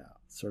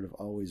 sort of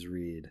always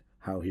read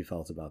how he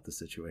felt about the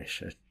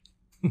situation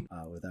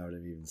without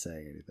him even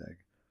saying anything.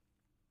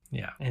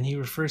 Yeah. And he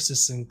refers to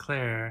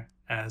Sinclair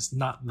as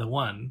not the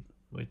one,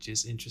 which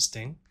is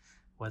interesting.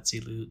 What's he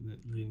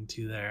alluding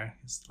to there?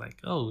 It's like,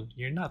 oh,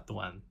 you're not the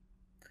one.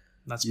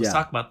 Not supposed to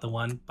talk about the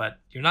one, but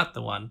you're not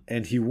the one.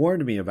 And he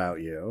warned me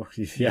about you.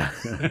 Yeah.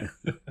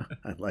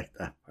 I like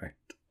that part.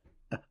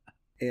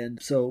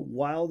 And so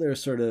while they're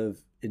sort of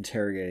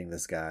interrogating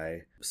this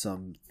guy,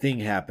 some thing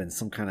happens,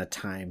 some kind of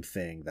time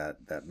thing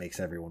that makes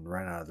everyone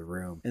run out of the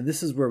room. And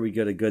this is where we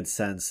get a good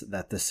sense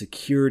that the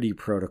security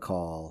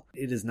protocol,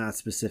 it is not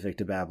specific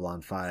to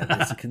Babylon 5.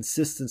 It's a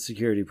consistent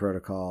security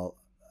protocol,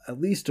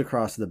 at least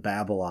across the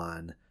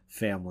Babylon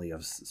family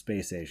of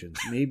space stations,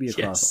 maybe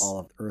across all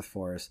of Earth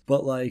Force.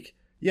 But like,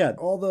 yeah,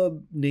 all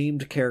the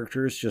named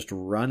characters just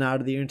run out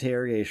of the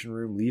interrogation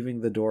room,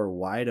 leaving the door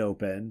wide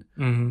open.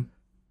 Mm-hmm.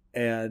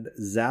 And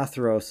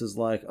Zathros is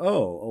like,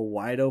 "Oh, a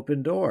wide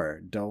open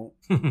door. Don't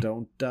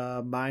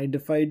mind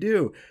if I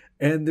do."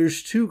 And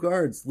there's two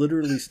guards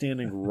literally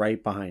standing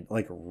right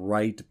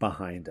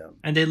behind him.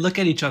 And they look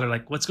at each other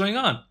like, "What's going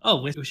on?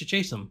 Oh, we should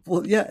chase them."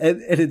 Well, yeah, and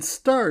it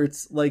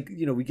starts like,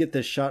 we get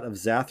this shot of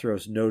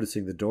Zathros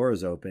noticing the door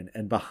is open,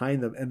 and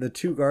behind them, and the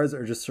two guards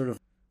are just sort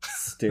of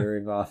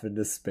staring off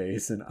into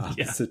space in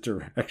opposite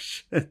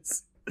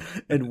directions.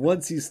 And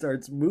once he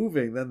starts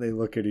moving, then they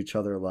look at each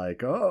other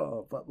like,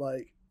 "Oh," but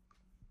like,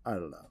 I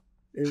don't know.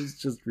 It was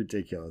just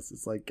ridiculous.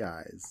 It's like,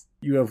 guys,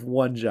 you have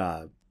one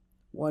job.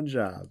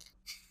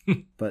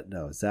 But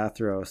no,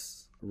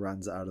 Zathros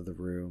runs out of the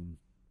room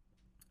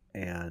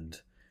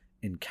and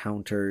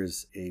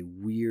encounters a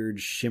weird,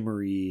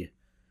 shimmery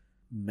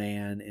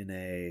man in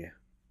a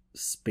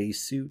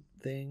spacesuit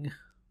thing.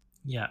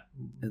 Yeah,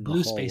 in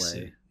blue the hallway.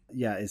 Spacesuit.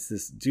 Yeah, it's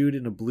this dude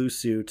in a blue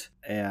suit,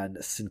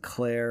 and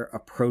Sinclair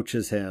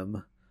approaches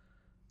him,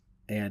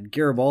 and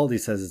Garibaldi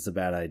says it's a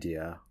bad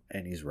idea,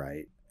 and he's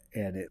right.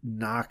 And it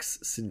knocks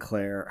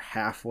Sinclair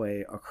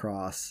halfway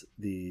across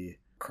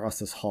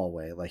this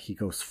hallway, like he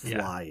goes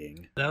flying.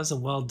 Yeah. That was a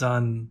well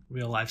done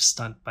real life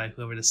stunt by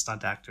whoever the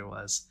stunt actor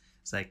was.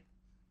 It's like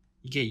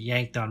you get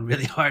yanked on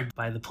really hard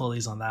by the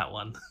pulleys on that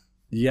one.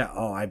 Yeah,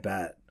 oh, I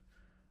bet.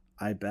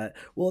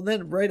 Well,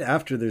 then right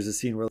after there's a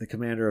scene where the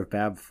commander of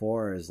Bab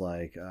 4 is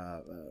like,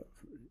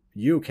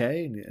 "You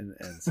okay?" And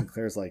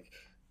Sinclair's like,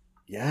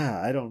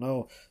 "Yeah, I don't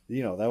know.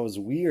 That was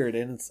weird."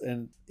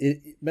 And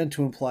it meant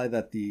to imply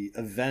that the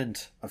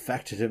event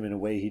affected him in a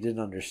way he didn't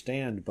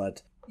understand.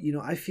 But,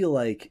 I feel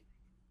like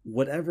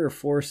whatever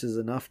force is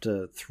enough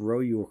to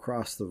throw you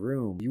across the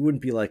room, you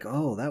wouldn't be like,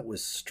 "Oh, that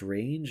was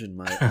strange and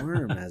my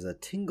arm has a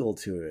tingle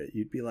to it."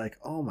 You'd be like,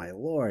 "Oh my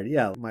Lord,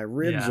 yeah, my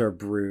ribs are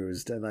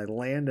bruised and I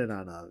landed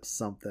on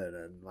something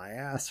and my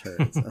ass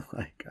hurts."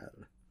 Like,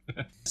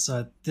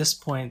 so at this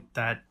point,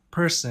 that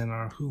person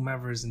or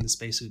whomever is in the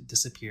spacesuit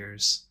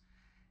disappears.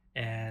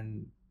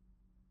 And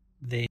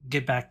they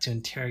get back to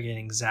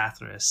interrogating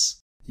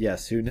Zathras.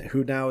 Yes,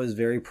 who now is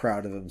very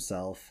proud of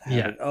himself.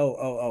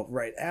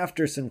 Right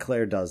after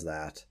Sinclair does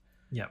that,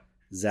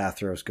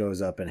 Zathros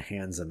goes up and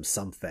hands him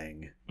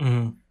something.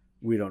 Mm-hmm.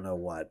 We don't know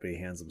what, but he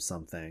hands him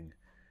something.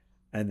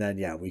 And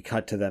then, we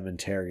cut to them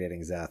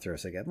interrogating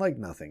Zathros again, like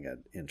nothing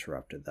had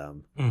interrupted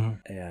them.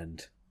 Mm-hmm.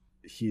 And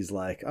he's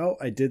like, "Oh,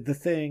 I did the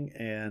thing,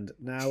 and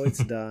now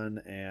it's done,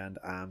 and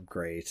I'm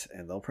great,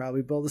 and they'll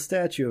probably build a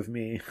statue of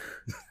me."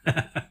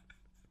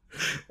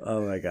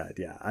 Oh my God,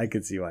 yeah, I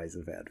could see why he's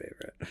a fan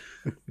favorite.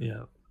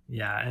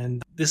 Yeah,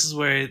 and this is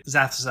where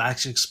Zathras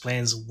actually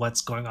explains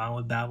what's going on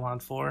with Babylon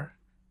 4,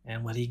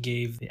 and what he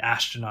gave the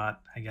astronaut,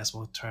 I guess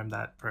we'll term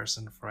that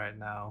person for right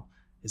now,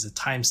 is a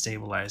time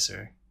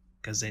stabilizer,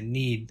 because they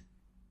need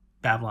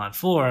Babylon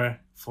 4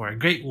 for a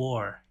great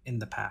war in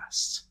the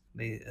past.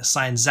 They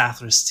assign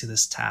Zathras to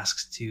this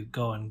task to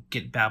go and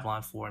get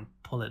Babylon 4 and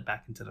pull it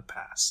back into the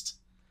past.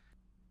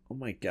 Oh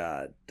my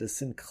God. Does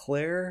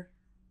Sinclair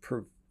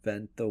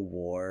prevent the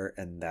war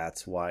and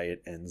that's why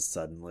it ends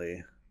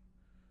suddenly?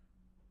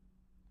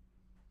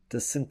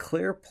 Does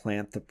Sinclair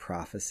plant the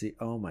prophecy?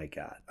 Oh my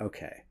God.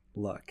 Okay.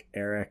 Look,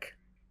 Eric,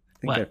 I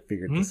think I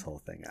figured this whole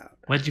thing out.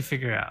 What'd you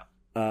figure out?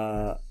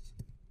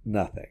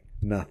 Nothing.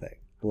 Look.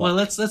 Well,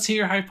 let's hear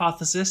your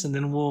hypothesis and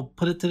then we'll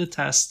put it to the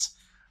test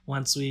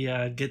once we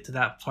get to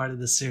that part of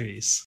the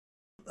series.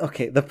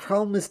 Okay, the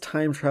problem is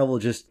time travel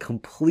just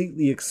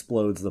completely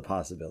explodes the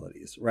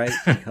possibilities, right?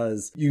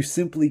 Because you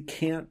simply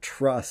can't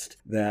trust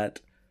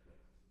that,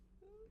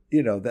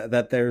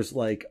 that there's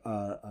like,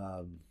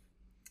 that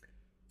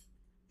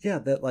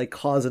like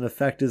cause and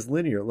effect is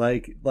linear. Now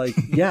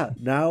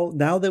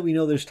that we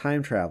know there's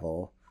time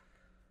travel,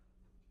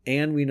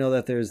 and we know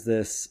that there's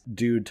this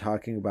dude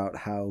talking about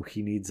how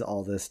he needs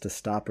all this to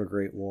stop a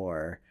great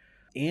war,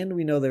 and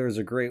we know there was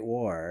a great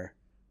war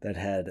that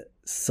had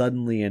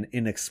suddenly and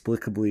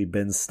inexplicably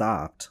been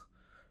stopped.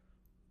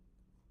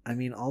 I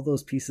mean, all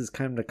those pieces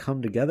kind of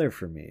come together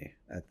for me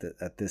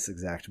at this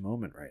exact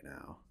moment right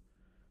now.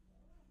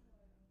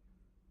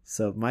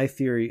 So my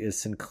theory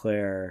is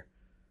Sinclair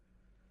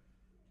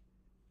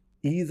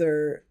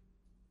either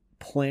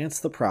plants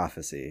the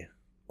prophecy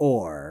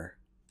or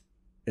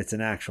it's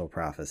an actual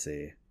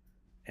prophecy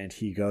and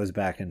he goes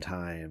back in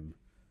time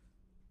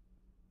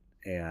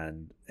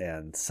and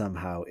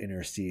somehow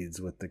intercedes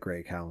with the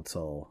Great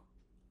Council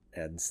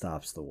and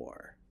stops the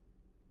war.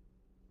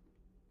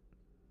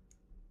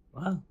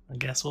 Well, I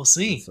guess we'll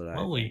see. That's what I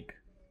think.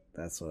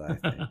 That's what I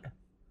think.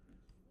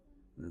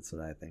 That's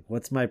what I think.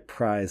 What's my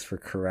prize for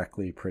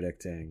correctly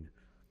predicting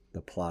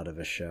the plot of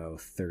a show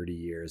 30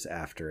 years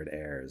after it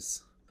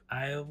airs?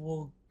 I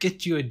will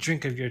get you a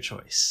drink of your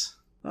choice.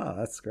 Oh,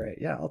 that's great.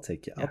 Yeah, I'll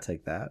take it. Yeah. I'll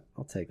take that.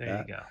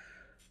 There you go.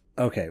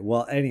 Okay,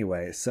 well,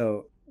 anyway,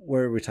 so what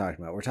are we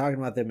talking about? We're talking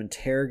about them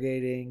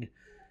interrogating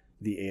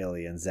the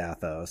alien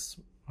Zathos.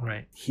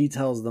 Right. He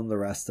tells them the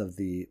rest of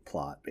the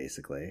plot,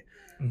 basically,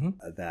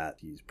 that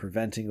he's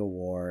preventing a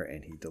war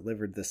and he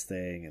delivered this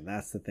thing and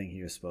that's the thing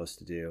he was supposed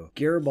to do.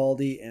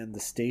 Garibaldi and the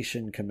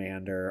station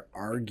commander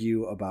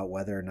argue about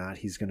whether or not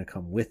he's going to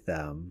come with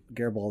them.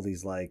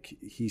 Garibaldi's like,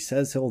 he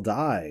says he'll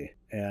die.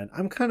 And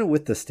I'm kind of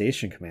with the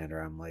station commander.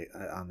 I'm like,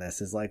 on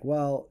this is like,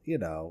 well, you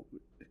know,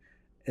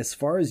 as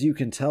far as you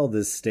can tell,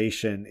 this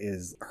station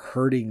is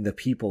hurting the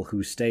people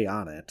who stay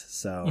on it.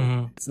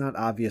 So it's not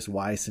obvious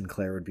why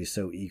Sinclair would be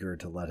so eager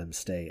to let him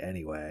stay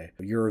anyway.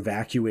 You're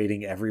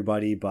evacuating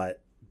everybody, but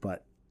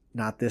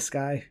not this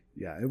guy.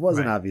 Yeah, it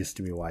wasn't obvious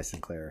to me why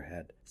Sinclair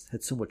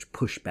had so much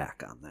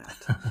pushback on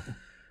that.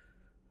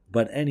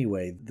 But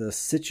anyway, the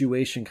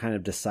situation kind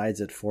of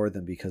decides it for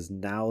them, because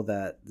now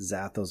that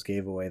Zathos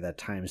gave away that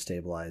time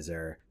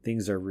stabilizer,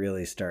 things are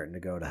really starting to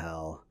go to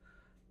hell.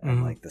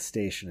 And like the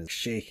station is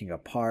shaking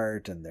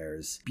apart and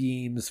there's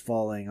beams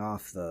falling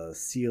off the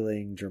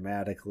ceiling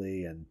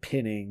dramatically and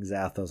pinning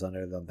Zathos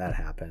under them. That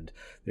happened.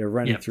 They're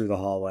running through the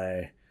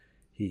hallway.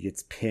 He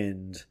gets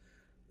pinned.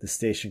 The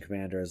station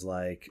commander is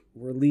like,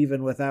 we're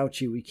leaving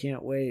without you. We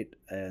can't wait.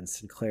 And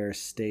Sinclair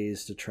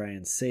stays to try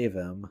and save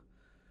him.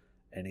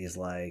 And he's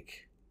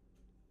like,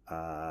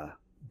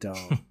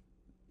 don't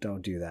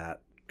do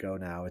that. Go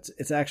now.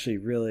 It's actually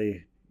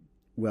really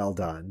well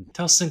done.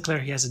 Tell Sinclair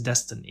he has a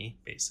destiny,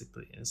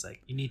 basically. It's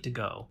like, you need to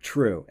go.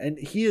 True. And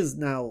he is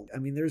now, I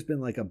mean, there's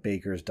been like a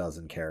baker's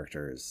dozen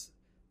characters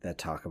that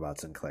talk about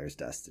Sinclair's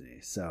destiny.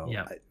 So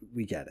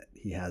we get it.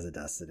 He has a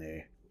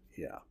destiny.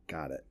 Yeah.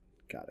 Got it.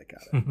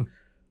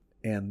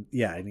 And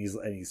yeah, and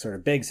he sort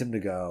of begs him to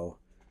go.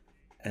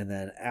 And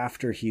then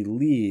after he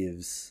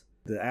leaves,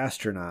 the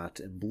astronaut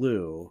in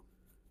blue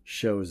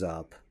shows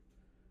up.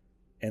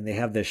 And they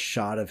have this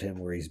shot of him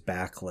where he's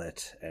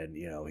backlit, and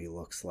he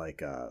looks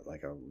like a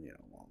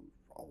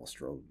almost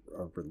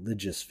a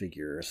religious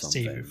figure or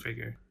something. Savior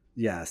figure.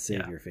 Yeah,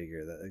 savior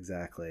figure.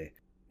 Exactly.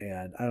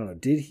 And I don't know.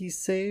 Did he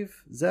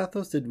save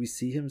Zathos? Did we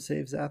see him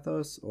save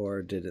Zathos,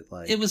 or did it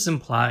like? It was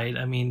implied.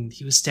 I mean,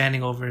 he was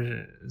standing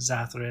over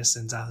Zathras,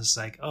 and Zathras was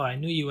like, "Oh, I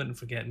knew you wouldn't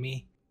forget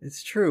me."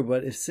 It's true,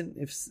 but if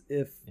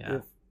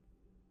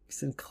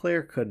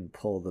Sinclair couldn't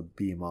pull the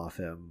beam off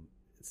him,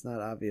 it's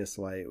not obvious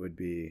why it would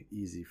be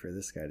easy for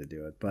this guy to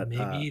do it. But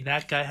maybe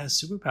that guy has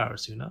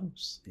superpowers. Who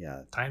knows?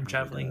 Yeah, time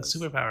traveling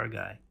superpower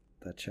guy.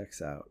 That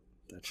checks out.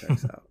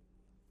 Out.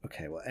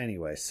 Okay. Well,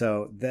 anyway,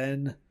 so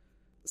then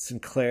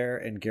Sinclair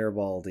and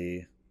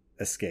Garibaldi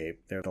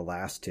escape. They're the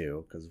last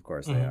two, because of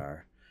course they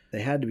are.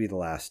 They had to be the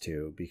last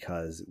two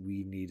because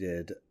we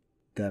needed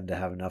them to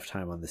have enough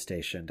time on the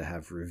station to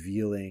have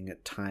revealing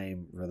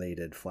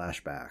time-related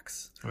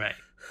flashbacks. Right.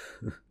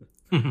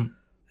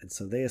 And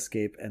so they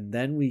escape, and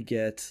then we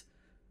get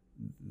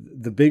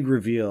the big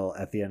reveal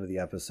at the end of the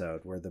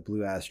episode where the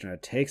blue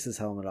astronaut takes his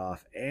helmet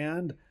off,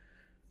 and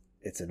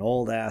it's an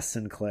old-ass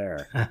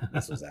Sinclair.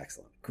 This was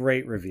excellent.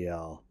 Great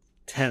reveal.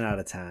 10 out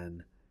of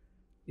 10.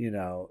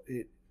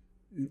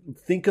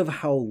 Think of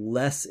how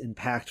less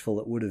impactful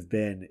it would have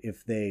been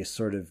if they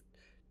sort of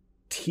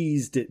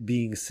teased it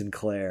being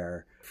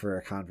Sinclair for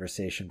a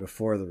conversation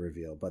before the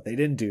reveal, but they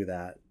didn't do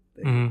that.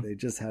 They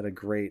just had a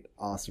great,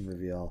 awesome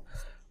reveal.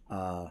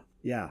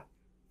 Yeah,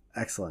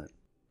 excellent.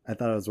 I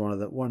thought it was one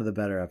of the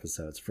better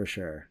episodes for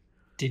sure.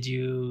 Did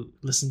you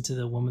listen to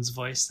the woman's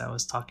voice that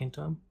was talking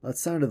to him? That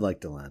sounded like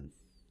Delenn.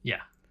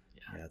 Yeah,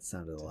 it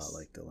sounded a lot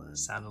like Delenn.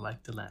 Sounded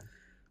like Delenn.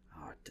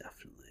 Oh,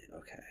 definitely.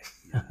 Okay.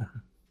 Yeah.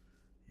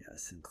 Yeah,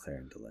 Sinclair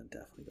and Delenn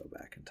definitely go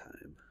back in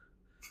time.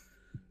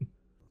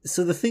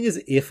 So the thing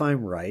is, if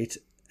I'm right,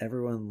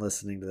 everyone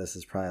listening to this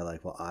is probably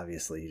like, well,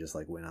 obviously he just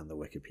like went on the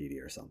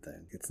Wikipedia or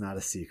something. It's not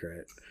a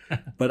secret.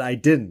 But I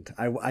didn't.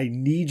 I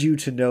need you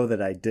to know that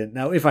I didn't.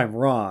 Now, if I'm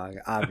wrong,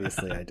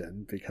 obviously I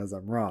didn't, because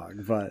I'm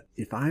wrong. But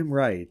if I'm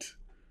right,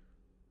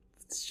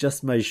 it's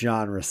just my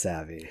genre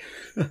savvy.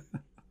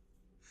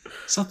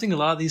 Something a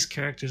lot of these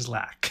characters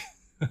lack.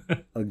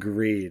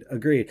 Agreed.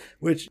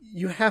 Which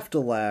you have to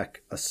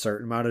lack a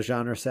certain amount of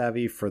genre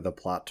savvy for the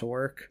plot to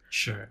work.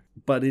 Sure.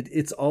 But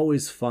it's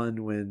always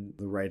fun when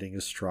the writing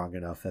is strong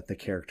enough that the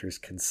characters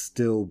can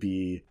still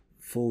be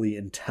fully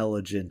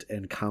intelligent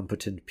and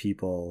competent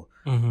people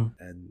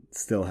and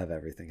still have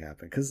everything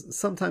happen. Because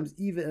sometimes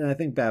and I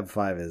think Bab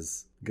 5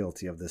 is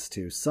guilty of this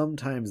too,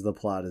 sometimes the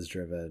plot is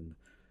driven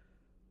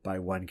by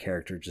one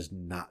character just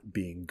not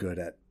being good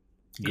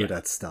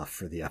at stuff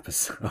for the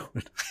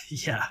episode.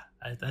 Yeah,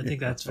 I think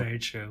that's very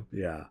true.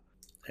 Yeah.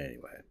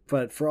 Anyway,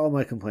 but for all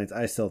my complaints,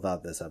 I still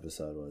thought this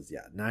episode was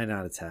 9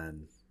 out of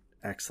 10.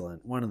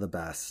 Excellent. One of the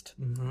best.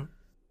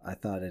 I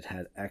thought it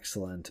had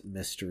excellent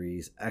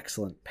mysteries,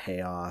 excellent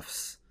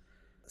payoffs,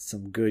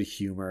 some good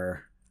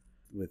humor.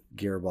 with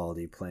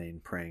Garibaldi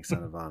playing pranks on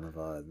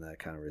Ivanova and that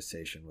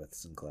conversation with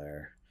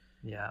Sinclair.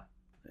 Yeah.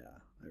 Yeah,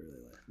 I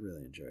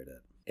really enjoyed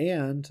it.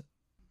 And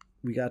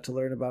we got to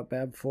learn about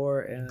Bab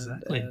 4 and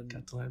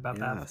got to learn about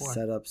Bab 4.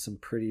 Set up some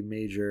pretty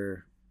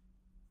major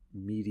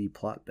meaty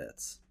plot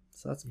bits.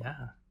 So that's fun.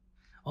 Yeah.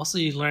 Also,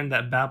 you learned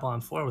that Babylon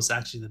 4 was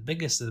actually the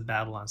biggest of the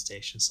Babylon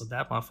stations, so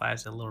Babylon 5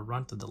 is a little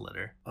runt of the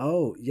litter.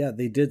 Oh, yeah,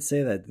 they did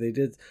say that. They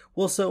did.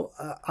 Well, so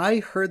I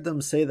heard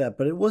them say that,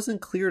 but it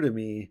wasn't clear to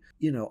me.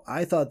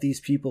 I thought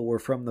these people were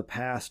from the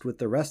past with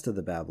the rest of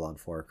the Babylon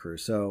 4 crew,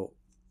 so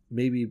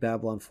maybe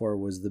Babylon 4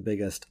 was the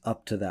biggest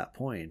up to that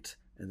point,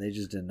 and they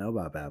just didn't know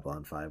about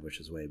Babylon 5, which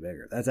is way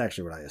bigger. That's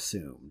actually what I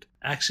assumed.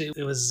 Actually,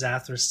 it was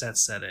Zathras that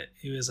said it.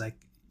 He was like,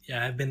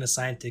 yeah, I've been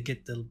assigned to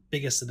get the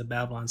biggest of the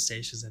Babylon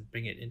stations and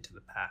bring it into the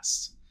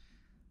past.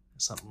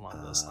 Something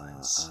along those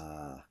lines.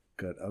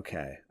 Good.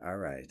 Okay. All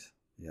right.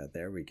 Yeah,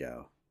 there we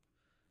go.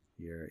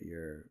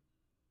 You're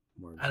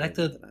more I like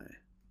than I.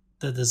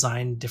 The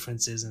design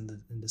differences in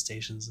the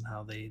stations and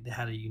how they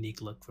had a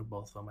unique look for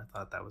both of them. I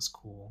thought that was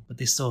cool. But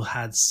they still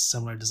had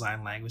similar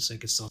design language, so you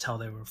could still tell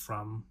they were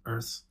from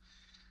Earth,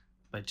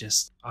 but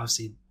just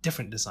obviously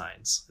different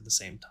designs at the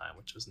same time,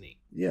 which was neat.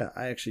 Yeah,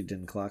 I actually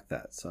didn't clock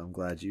that, so I'm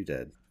glad you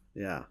did.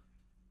 Yeah,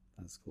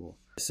 that's cool.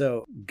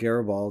 So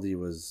Garibaldi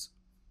was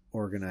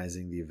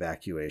organizing the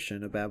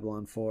evacuation of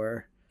Babylon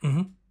 4.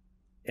 Mm-hmm.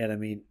 And I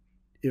mean,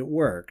 it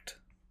worked.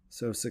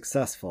 So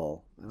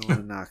successful. I don't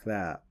want to knock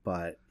that,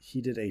 but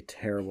he did a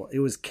terrible... It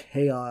was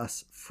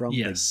chaos from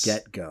the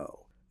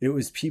get-go. It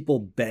was people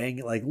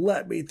banging, like,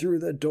 let me through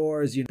the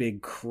doors.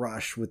 Big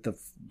crush with the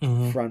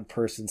front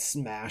person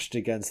smashed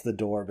against the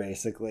door,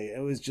 basically. It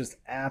was just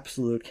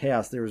absolute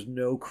chaos. There was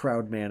no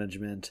crowd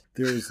management.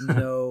 There was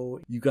no,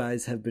 you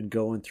guys have been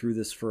going through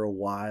this for a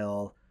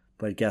while,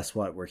 but guess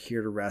what? We're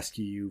here to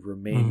rescue you.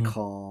 Remain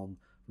calm.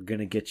 We're going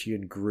to get you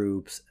in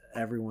groups.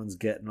 Everyone's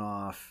getting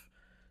off.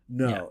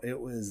 No, It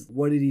was,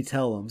 what did he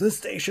tell them? The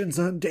station's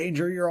in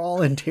danger. You're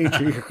all in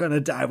danger. You're going to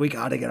die. We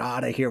got to get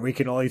out of here. We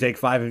can only take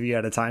 5 of you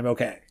at a time.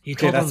 Okay. He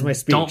told that's them, my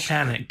speech. Don't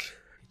panic.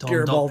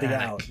 Garibaldi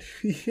out.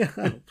 Yeah,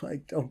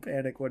 like don't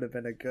panic would have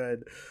been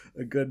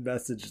a good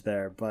message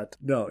there. But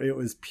no, it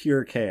was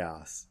pure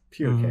chaos.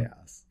 Pure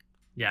chaos.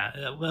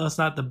 Yeah, well, it's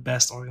not the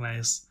best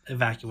organized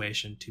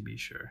evacuation, to be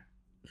sure.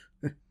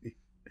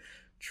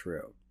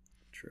 True.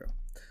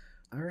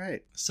 All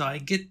right. So I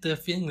get the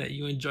feeling that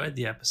you enjoyed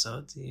the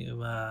episode.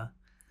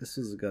 This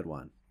was a good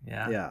one.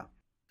 Yeah.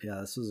 Yeah,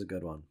 this was a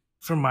good one.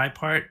 For my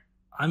part,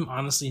 I'm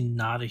honestly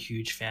not a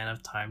huge fan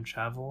of time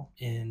travel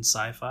in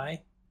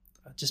sci-fi,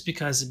 just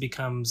because it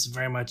becomes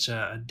very much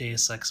a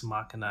Deus Ex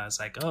Machina. It's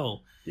like,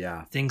 oh,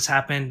 yeah, things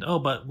happened. Oh,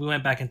 but we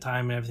went back in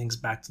time and everything's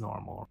back to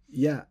normal.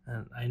 Yeah.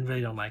 And I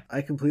really don't like that.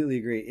 I completely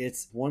agree.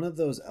 It's one of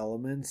those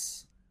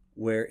elements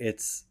where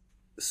it's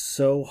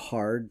so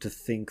hard to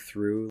think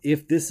through.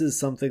 If this is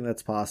something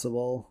that's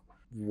possible,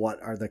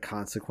 what are the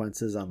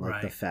consequences on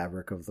the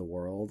fabric of the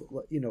world?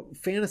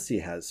 Fantasy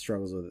has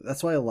struggles with it.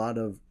 That's why a lot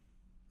of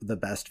the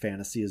best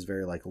fantasy is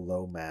very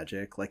low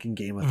magic. Like in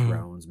Game of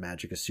Thrones,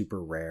 magic is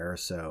super rare,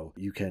 so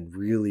you can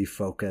really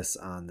focus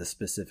on the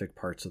specific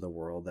parts of the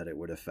world that it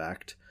would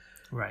affect.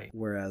 Right.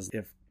 Whereas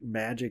if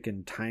magic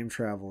and time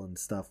travel and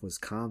stuff was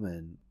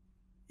common,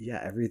 yeah,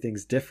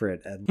 everything's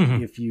different.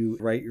 And if you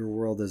write your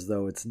world as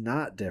though it's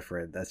not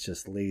different, that's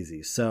just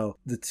lazy. So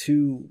the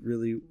two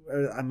really,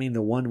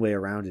 the one way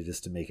around it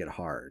is to make it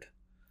hard.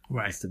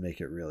 Right. Is to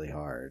make it really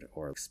hard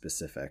or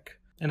specific.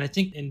 And I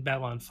think in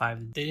Babylon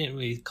 5, they didn't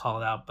really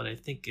call it out, but I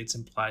think it's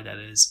implied that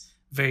it is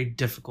very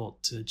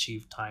difficult to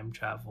achieve time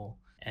travel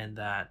and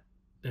that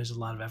there's a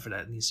lot of effort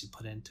that needs to be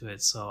put into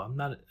it. So I'm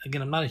not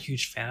a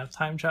huge fan of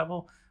time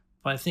travel,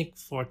 but I think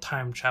for a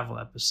time travel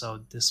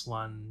episode, this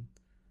one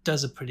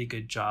does a pretty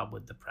good job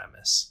with the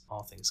premise,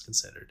 all things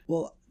considered.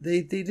 Well,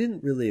 they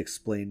didn't really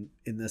explain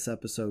in this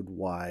episode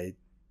why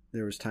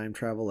there was time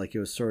travel. Like it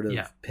was sort of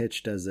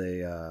pitched as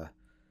a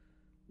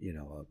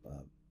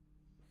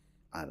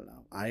I don't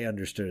know. I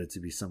understood it to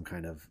be some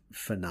kind of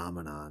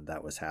phenomenon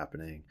that was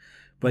happening.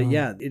 But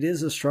yeah, it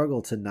is a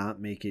struggle to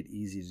not make it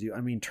easy to do.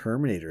 I mean,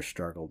 Terminator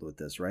struggled with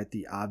this, right?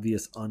 The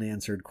obvious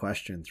unanswered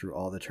question through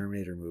all the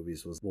Terminator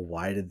movies was, well,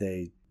 why did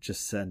they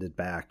just send it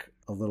back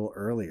a little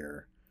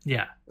earlier?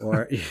 Yeah.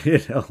 Or,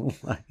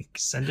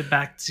 send it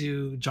back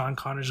to John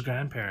Connor's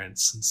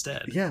grandparents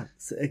instead. Yeah,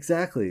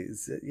 exactly.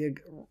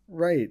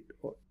 Right.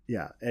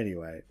 Yeah,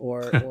 anyway.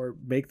 Or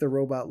make the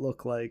robot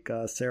look like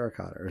Sarah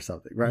Connor or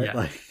something,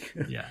 right?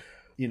 Yeah.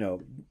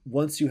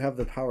 Once you have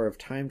the power of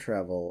time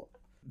travel,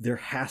 there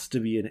has to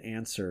be an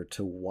answer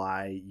to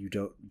why you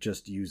don't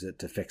just use it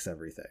to fix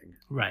everything.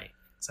 Right,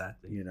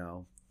 exactly.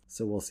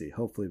 So we'll see.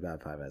 Hopefully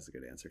Bad 5 has a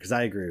good answer, because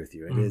I agree with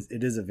you.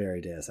 It is a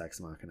very Deus Ex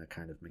Machina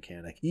kind of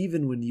mechanic,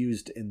 even when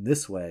used in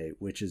this way,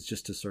 which is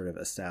just to sort of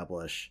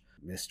establish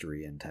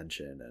mystery and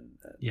tension and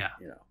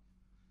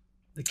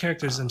the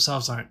characters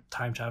themselves aren't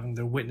time traveling,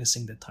 they're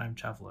witnessing the time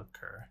travel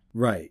occur.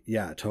 Right,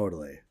 yeah,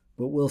 totally.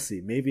 But we'll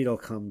see. Maybe it'll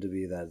come to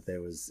be that it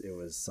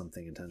was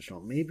something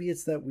intentional. Maybe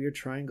it's that weird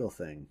triangle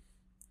thing.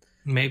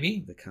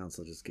 Maybe The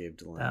council just gave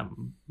Delenn. that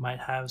might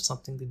have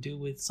something to do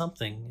with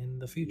something in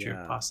the future.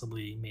 Yeah.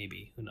 Possibly,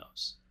 maybe. Who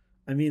knows?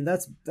 I mean,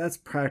 that's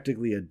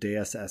practically a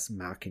Deus Ex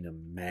Machina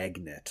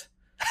magnet,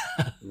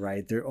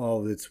 right?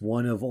 It's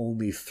one of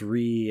only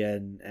 3,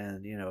 and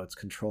it's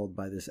controlled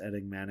by this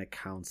enigmatic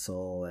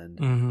council,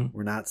 and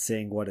we're not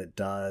saying what it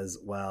does.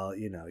 Well,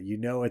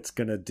 it's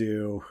gonna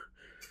do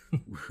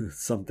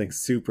something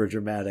super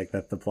dramatic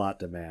that the plot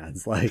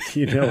demands. Like,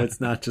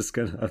 it's not just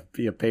gonna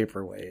be a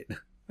paperweight.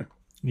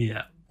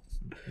 Yeah,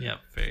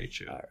 very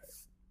true. All right.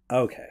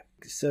 Okay.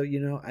 So,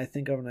 I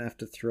think I'm going to have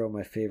to throw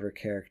my favorite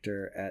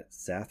character at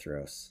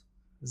Zathros.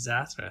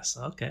 Zathros,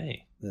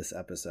 okay. This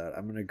episode.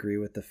 I'm going to agree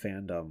with the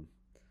fandom.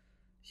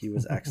 He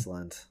was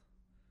excellent.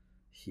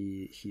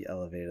 He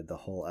elevated the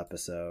whole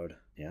episode.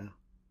 Yeah.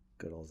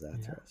 Good old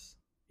Zathros.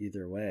 Yeah.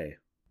 Either way,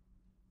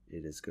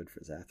 it is good for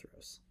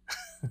Zathros.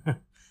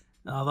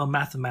 Although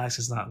mathematics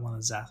is not one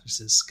of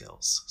Zathros'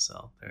 skills,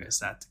 so there is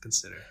that to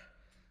consider.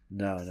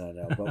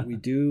 No. But we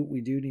do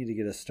need to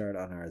get a start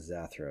on our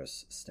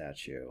Zathros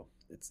statue.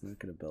 It's not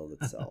going to build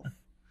itself.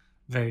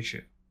 Very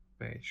true.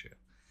 Very true.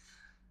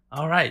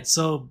 All right.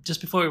 So just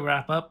before we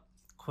wrap up,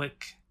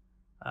 quick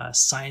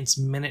science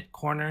minute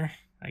corner.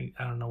 I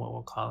don't know what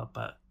we'll call it,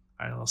 but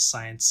our little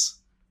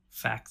science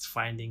fact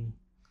finding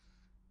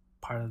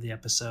part of the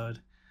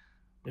episode.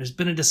 There's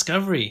been a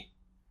discovery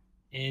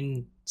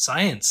in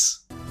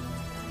science.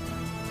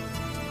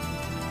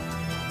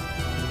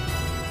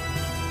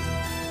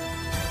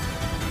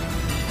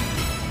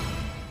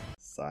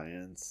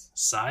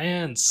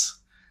 Science.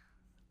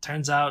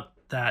 Turns out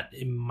that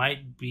it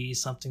might be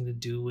something to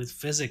do with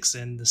physics,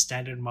 and the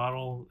standard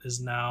model is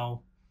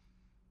now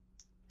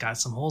got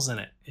some holes in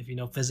it. If you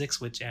know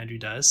physics, which Andrew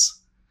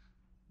does,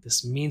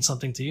 this means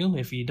something to you.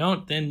 If you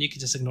don't, then you can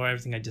just ignore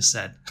everything I just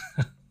said.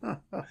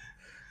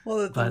 Well,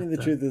 the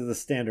truth is the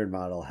standard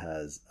model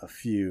has a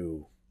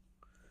few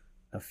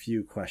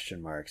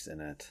question marks in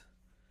it.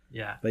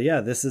 Yeah. But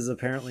yeah, this is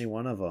apparently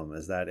one of them,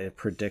 is that it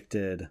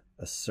predicted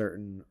a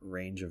certain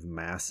range of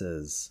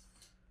masses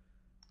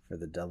for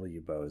the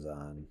W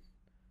boson.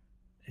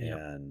 Yep.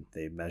 And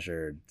they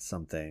measured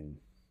something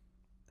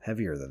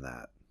heavier than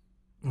that.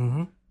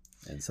 Mm-hmm.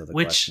 And so the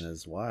question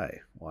is, why?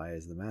 Why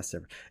is the mass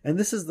different? And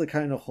this is the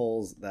kind of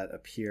holes that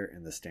appear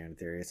in the standard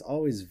theory. It's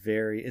always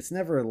it's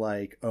never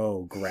like,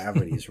 oh,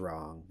 gravity's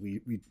wrong.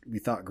 We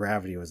thought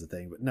gravity was a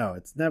thing, but no,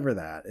 it's never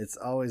that. It's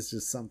always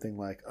just something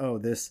like, oh,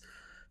 this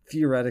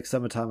theoretic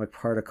subatomic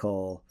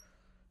particle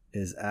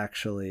is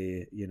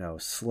actually,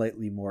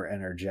 slightly more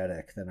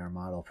energetic than our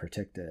model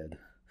predicted.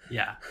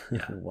 Yeah.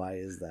 Why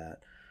is that?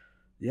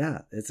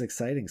 Yeah, it's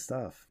exciting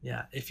stuff.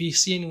 Yeah, if you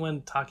see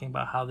anyone talking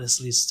about how this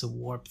leads to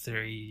warp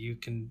theory, you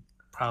can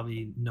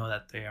probably know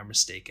that they are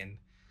mistaken.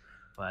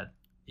 But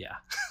yeah,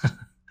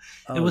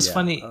 it was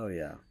funny. Oh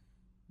yeah,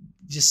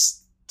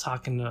 just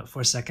talking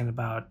for a second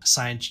about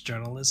science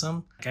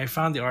journalism. I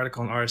found the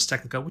article on Ars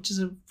Technica, which is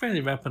a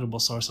fairly reputable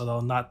source, although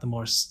not the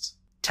most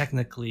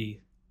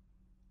technically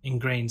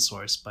ingrained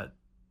source, but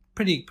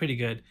pretty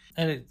good.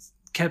 And it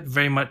kept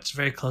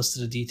very close to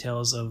the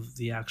details of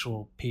the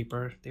actual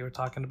paper they were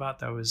talking about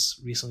that was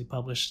recently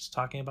published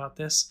talking about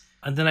this.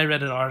 And then I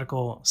read an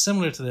article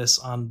similar to this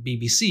on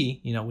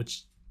BBC,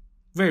 which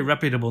very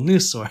reputable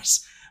news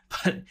source.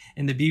 But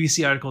in the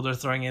BBC article, they're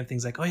throwing in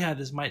things like, oh yeah,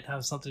 this might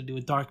have something to do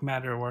with dark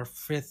matter or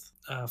fifth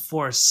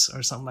force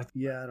or something like that.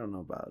 Yeah, I don't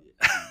know about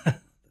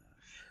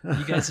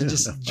You guys are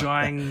just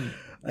drawing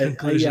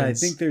conclusions. I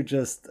think they're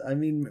just,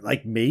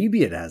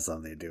 maybe it has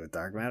something to do with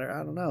dark matter.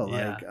 I don't know.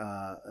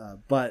 Yeah.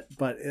 But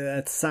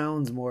it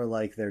sounds more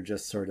like they're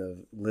just sort of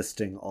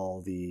listing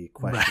all the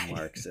question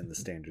marks in the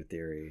standard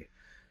theory.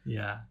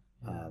 Yeah.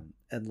 And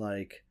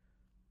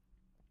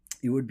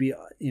it would be,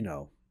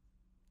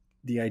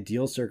 the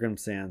ideal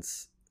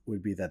circumstance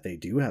would be that they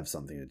do have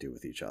something to do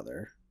with each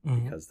other,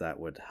 because that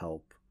would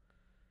help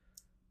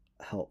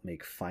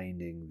make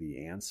finding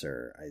the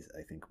answer,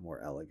 I think, more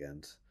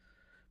elegant.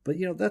 But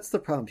that's the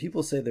problem.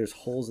 People say there's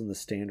holes in the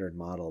standard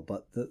model,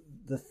 but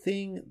the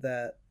thing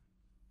that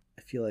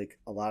I feel like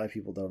a lot of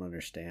people don't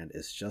understand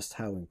is just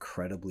how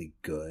incredibly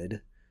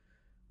good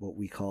what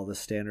we call the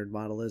standard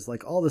model is.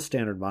 Like, all the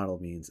standard model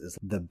means is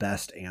the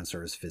best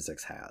answers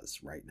physics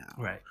has right now.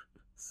 Right.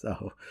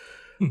 So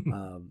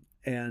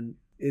and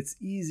it's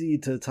easy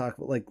to talk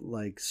about,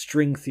 like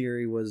string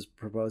theory was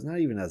proposed not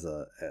even as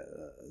a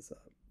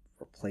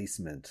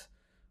replacement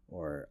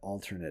or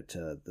alternate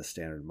to the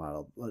standard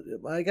model.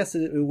 I guess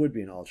it would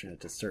be an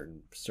alternate to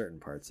certain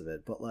parts of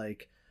it, but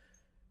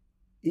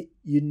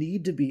you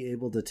need to be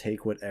able to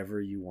take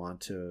whatever you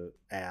want to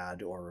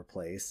add or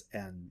replace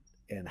and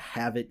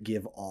have it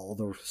give all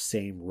the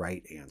same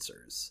right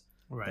answers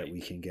that we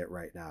can get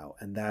right now.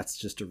 And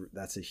that's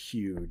that's a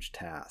huge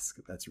task.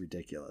 That's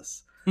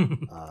ridiculous.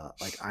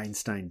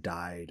 Einstein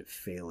died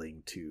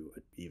failing to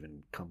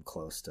even come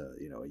close to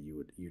a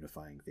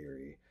unifying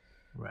theory,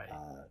 right?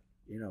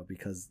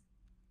 Because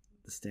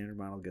the standard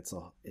model gets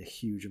a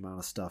huge amount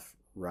of stuff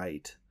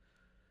right.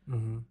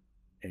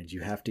 and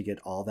you have to get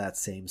all that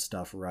same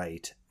stuff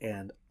right,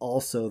 and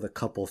also the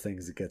couple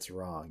things it gets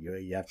wrong.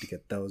 You have to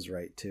get those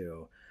right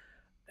too.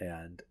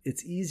 And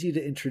it's easy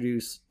to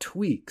introduce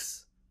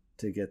tweaks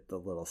to get the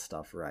little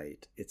stuff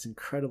right. It's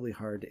incredibly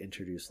hard to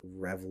introduce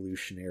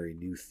revolutionary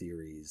new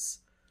theories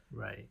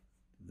Right.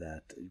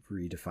 that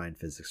redefine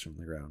physics from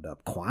the ground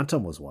up.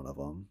 Quantum was one of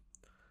them.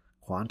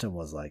 Quantum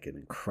was like an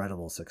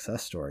incredible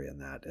success story in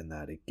that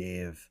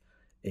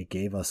it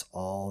gave us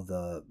all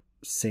the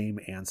same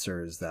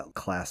answers that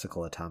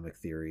classical atomic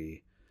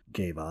theory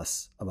gave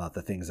us about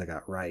the things that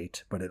got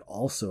right, but it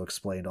also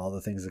explained all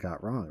the things that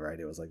got wrong, right?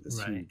 It was like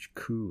this huge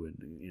coup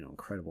and,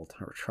 incredible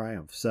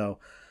triumph. So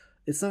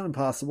it's not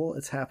impossible.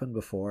 It's happened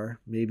before.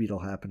 Maybe it'll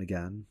happen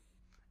again.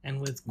 And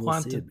with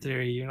quantum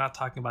theory, you're not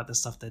talking about the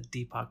stuff that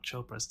Deepak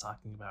Chopra is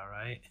talking about,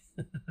 right?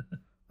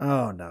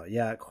 Oh no,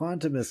 yeah,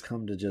 quantum has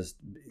come to just,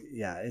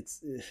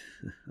 it's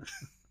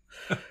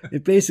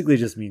it basically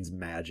just means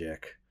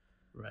magic,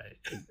 right?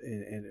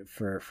 And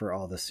for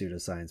all the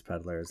pseudoscience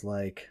peddlers,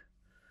 like,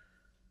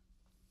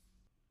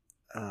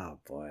 oh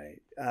boy,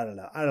 I don't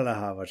know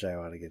how much I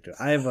want to get to.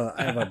 I have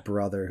a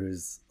brother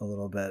who's a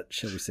little bit,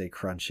 shall we say,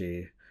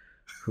 crunchy,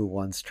 who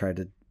once tried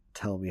to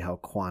tell me how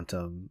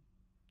quantum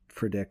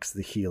predicts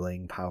the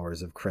healing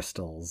powers of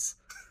crystals.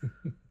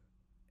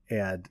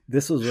 And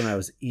this was when I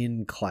was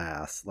in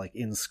class, like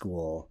in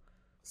school.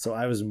 So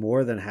I was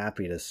more than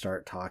happy to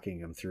start talking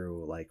him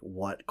through like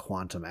what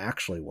quantum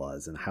actually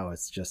was and how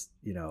it's just,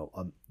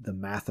 the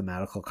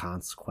mathematical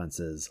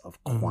consequences of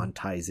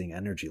quantizing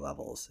energy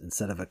levels.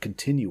 Instead of a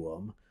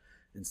continuum,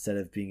 instead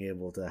of being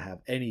able to have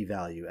any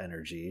value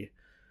energy,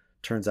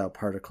 turns out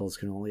particles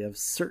can only have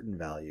certain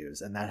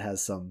values. And that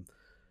has some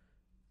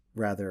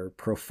rather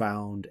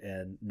profound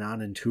and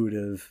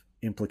non-intuitive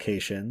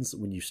implications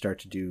when you start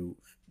to do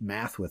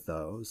math with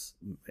those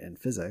and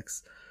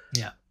physics.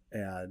 Yeah.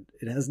 And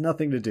it has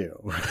nothing to do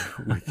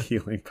with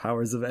healing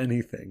powers of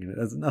anything. And it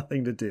has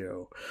nothing to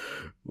do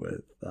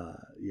with,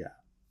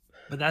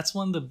 But that's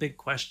one of the big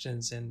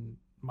questions in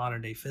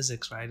modern day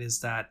physics, right?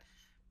 Is that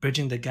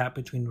bridging the gap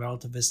between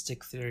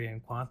relativistic theory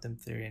and quantum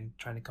theory and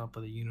trying to come up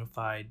with a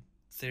unified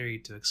theory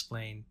to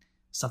explain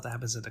stuff that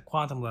happens at the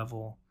quantum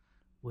level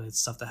with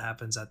stuff that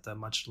happens at the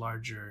much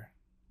larger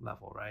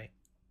level, right?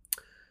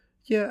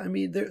 Yeah, I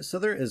mean, there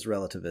is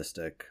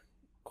relativistic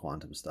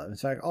quantum stuff. In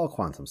fact, all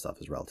quantum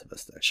stuff is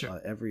relativistic. Sure.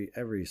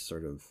 Every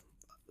sort of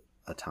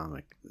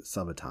atomic,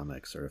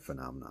 subatomic sort of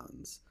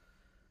phenomenons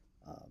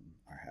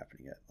are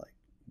happening at like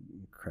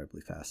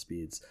incredibly fast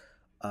speeds.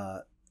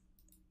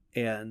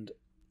 And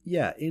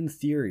yeah, in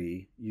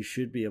theory, you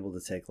should be able to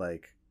take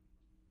like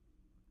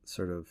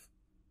sort of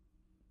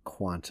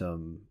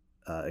quantum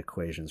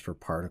equations for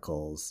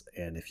particles,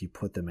 and if you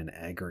put them in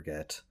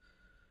aggregate,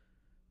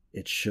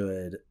 it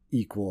should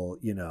equal,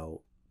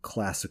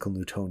 classical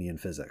Newtonian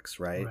physics,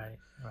 right?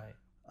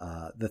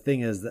 Right. The thing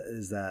is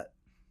that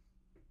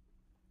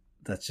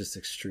that's just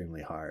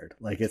extremely hard.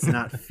 Like, it's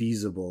not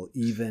feasible,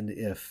 even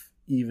if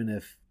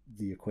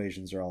the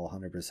equations are all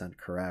 100%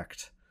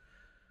 correct.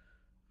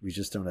 We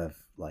just don't have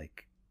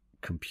like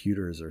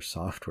computers or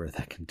software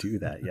that can do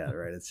that yet,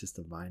 right? It's just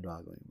a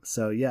mind-boggling.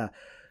 So yeah,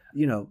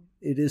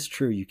 it is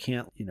true. You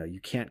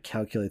can't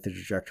calculate the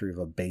trajectory of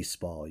a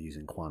baseball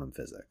using quantum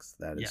physics.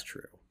 That is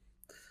true.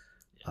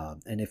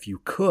 And if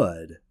you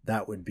could,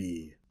 that would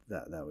be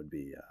an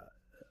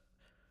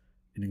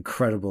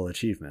incredible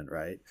achievement,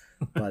 right?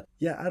 But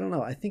yeah, I don't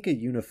know. I think a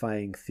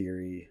unifying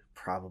theory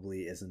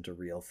probably isn't a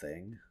real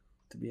thing,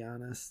 to be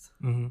honest.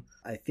 Mm-hmm.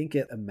 I think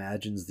it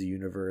imagines the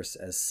universe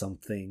as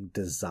something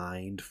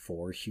designed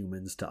for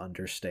humans to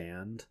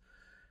understand,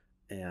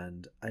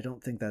 and I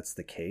don't think that's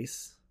the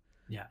case.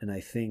 Yeah. And I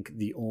think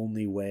the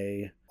only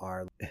way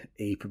our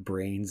ape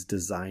brains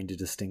designed to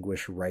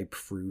distinguish ripe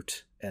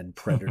fruit and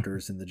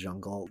predators in the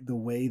jungle, the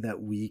way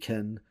that we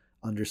can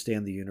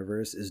understand the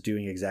universe is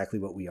doing exactly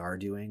what we are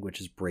doing,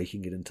 which is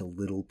breaking it into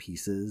little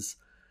pieces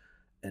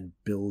and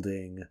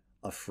building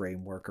a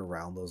framework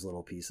around those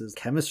little pieces.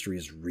 Chemistry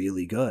is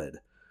really good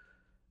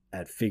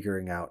at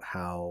figuring out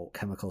how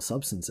chemical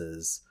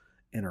substances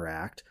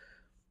interact.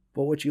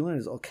 But what you learn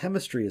is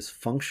chemistry is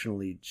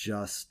functionally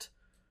just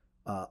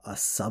a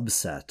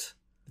subset.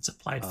 It's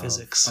applied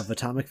physics of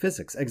atomic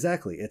physics.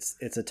 Exactly.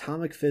 It's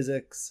atomic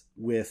physics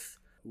with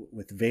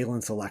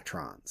valence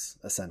electrons,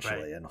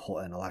 essentially,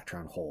 right. and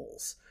electron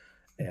holes,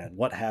 and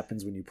what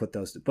happens when you put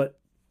those. But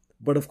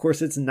of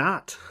course, it's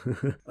not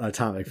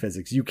atomic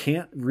physics. You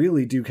can't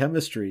really do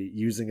chemistry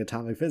using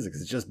atomic physics.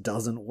 It just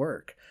doesn't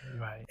work.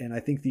 Right. And I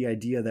think the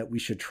idea that we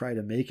should try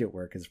to make it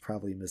work is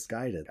probably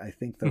misguided. I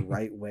think the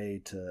right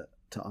way to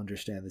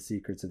understand the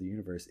secrets of the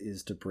universe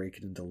is to break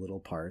it into little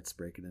parts,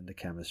 break it into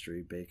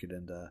chemistry, break it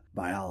into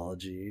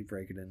biology,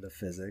 break it into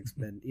physics,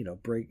 and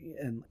break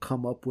and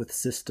come up with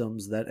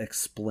systems that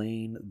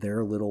explain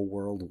their little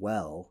world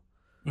well.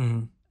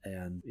 Mm-hmm.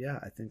 And yeah,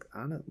 I think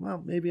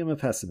maybe I'm a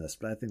pessimist,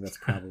 but I think that's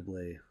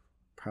probably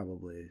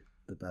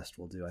the best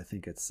we'll do. I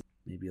think it's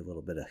maybe a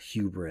little bit of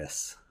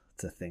hubris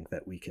to think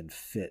that we can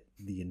fit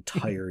the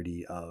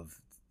entirety of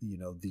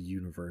the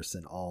universe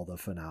and all the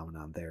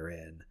phenomenon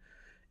therein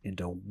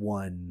into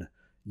one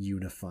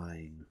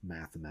unifying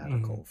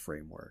mathematical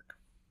framework.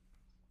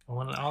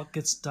 When it all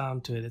gets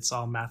down to it, it's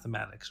all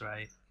mathematics,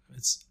 right?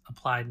 It's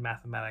applied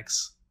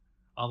mathematics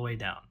all the way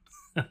down.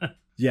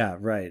 Yeah,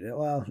 right.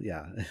 Well,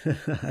 yeah,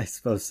 I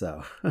suppose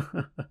so.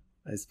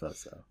 I suppose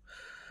so.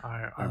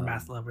 Our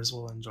math lovers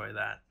will enjoy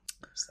that.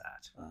 There's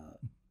that.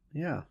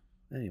 Yeah.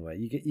 Anyway,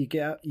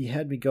 you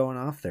had me going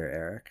off there,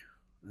 Eric.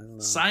 I don't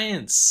know.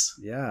 Science.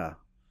 Yeah.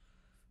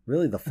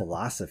 Really, the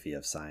philosophy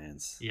of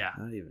science. Yeah.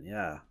 Not even.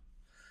 Yeah.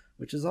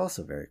 Which is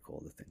also very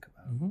cool to think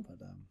about. Mm-hmm.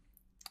 But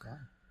yeah.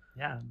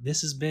 Yeah.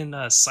 This has been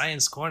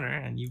Science Corner,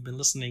 and you've been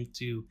listening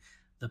to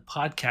the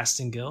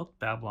Podcasting Guild,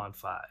 Babylon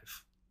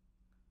 5.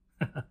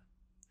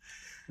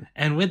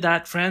 And with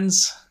that,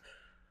 friends,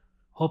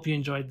 hope you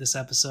enjoyed this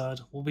episode.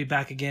 We'll be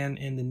back again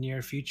in the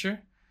near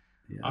future.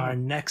 Yeah. Our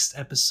next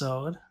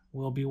episode,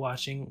 we'll be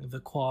watching The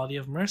Quality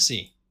of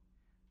Mercy,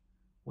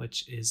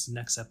 which is the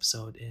next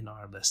episode in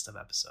our list of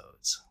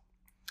episodes.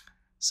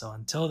 So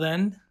until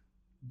then,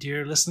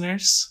 dear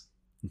listeners,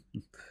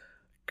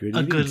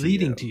 a good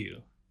leading to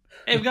you.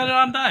 Hey, we got it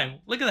on time.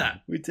 Look at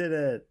that. We did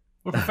it.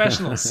 We're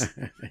professionals.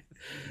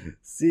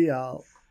 See y'all.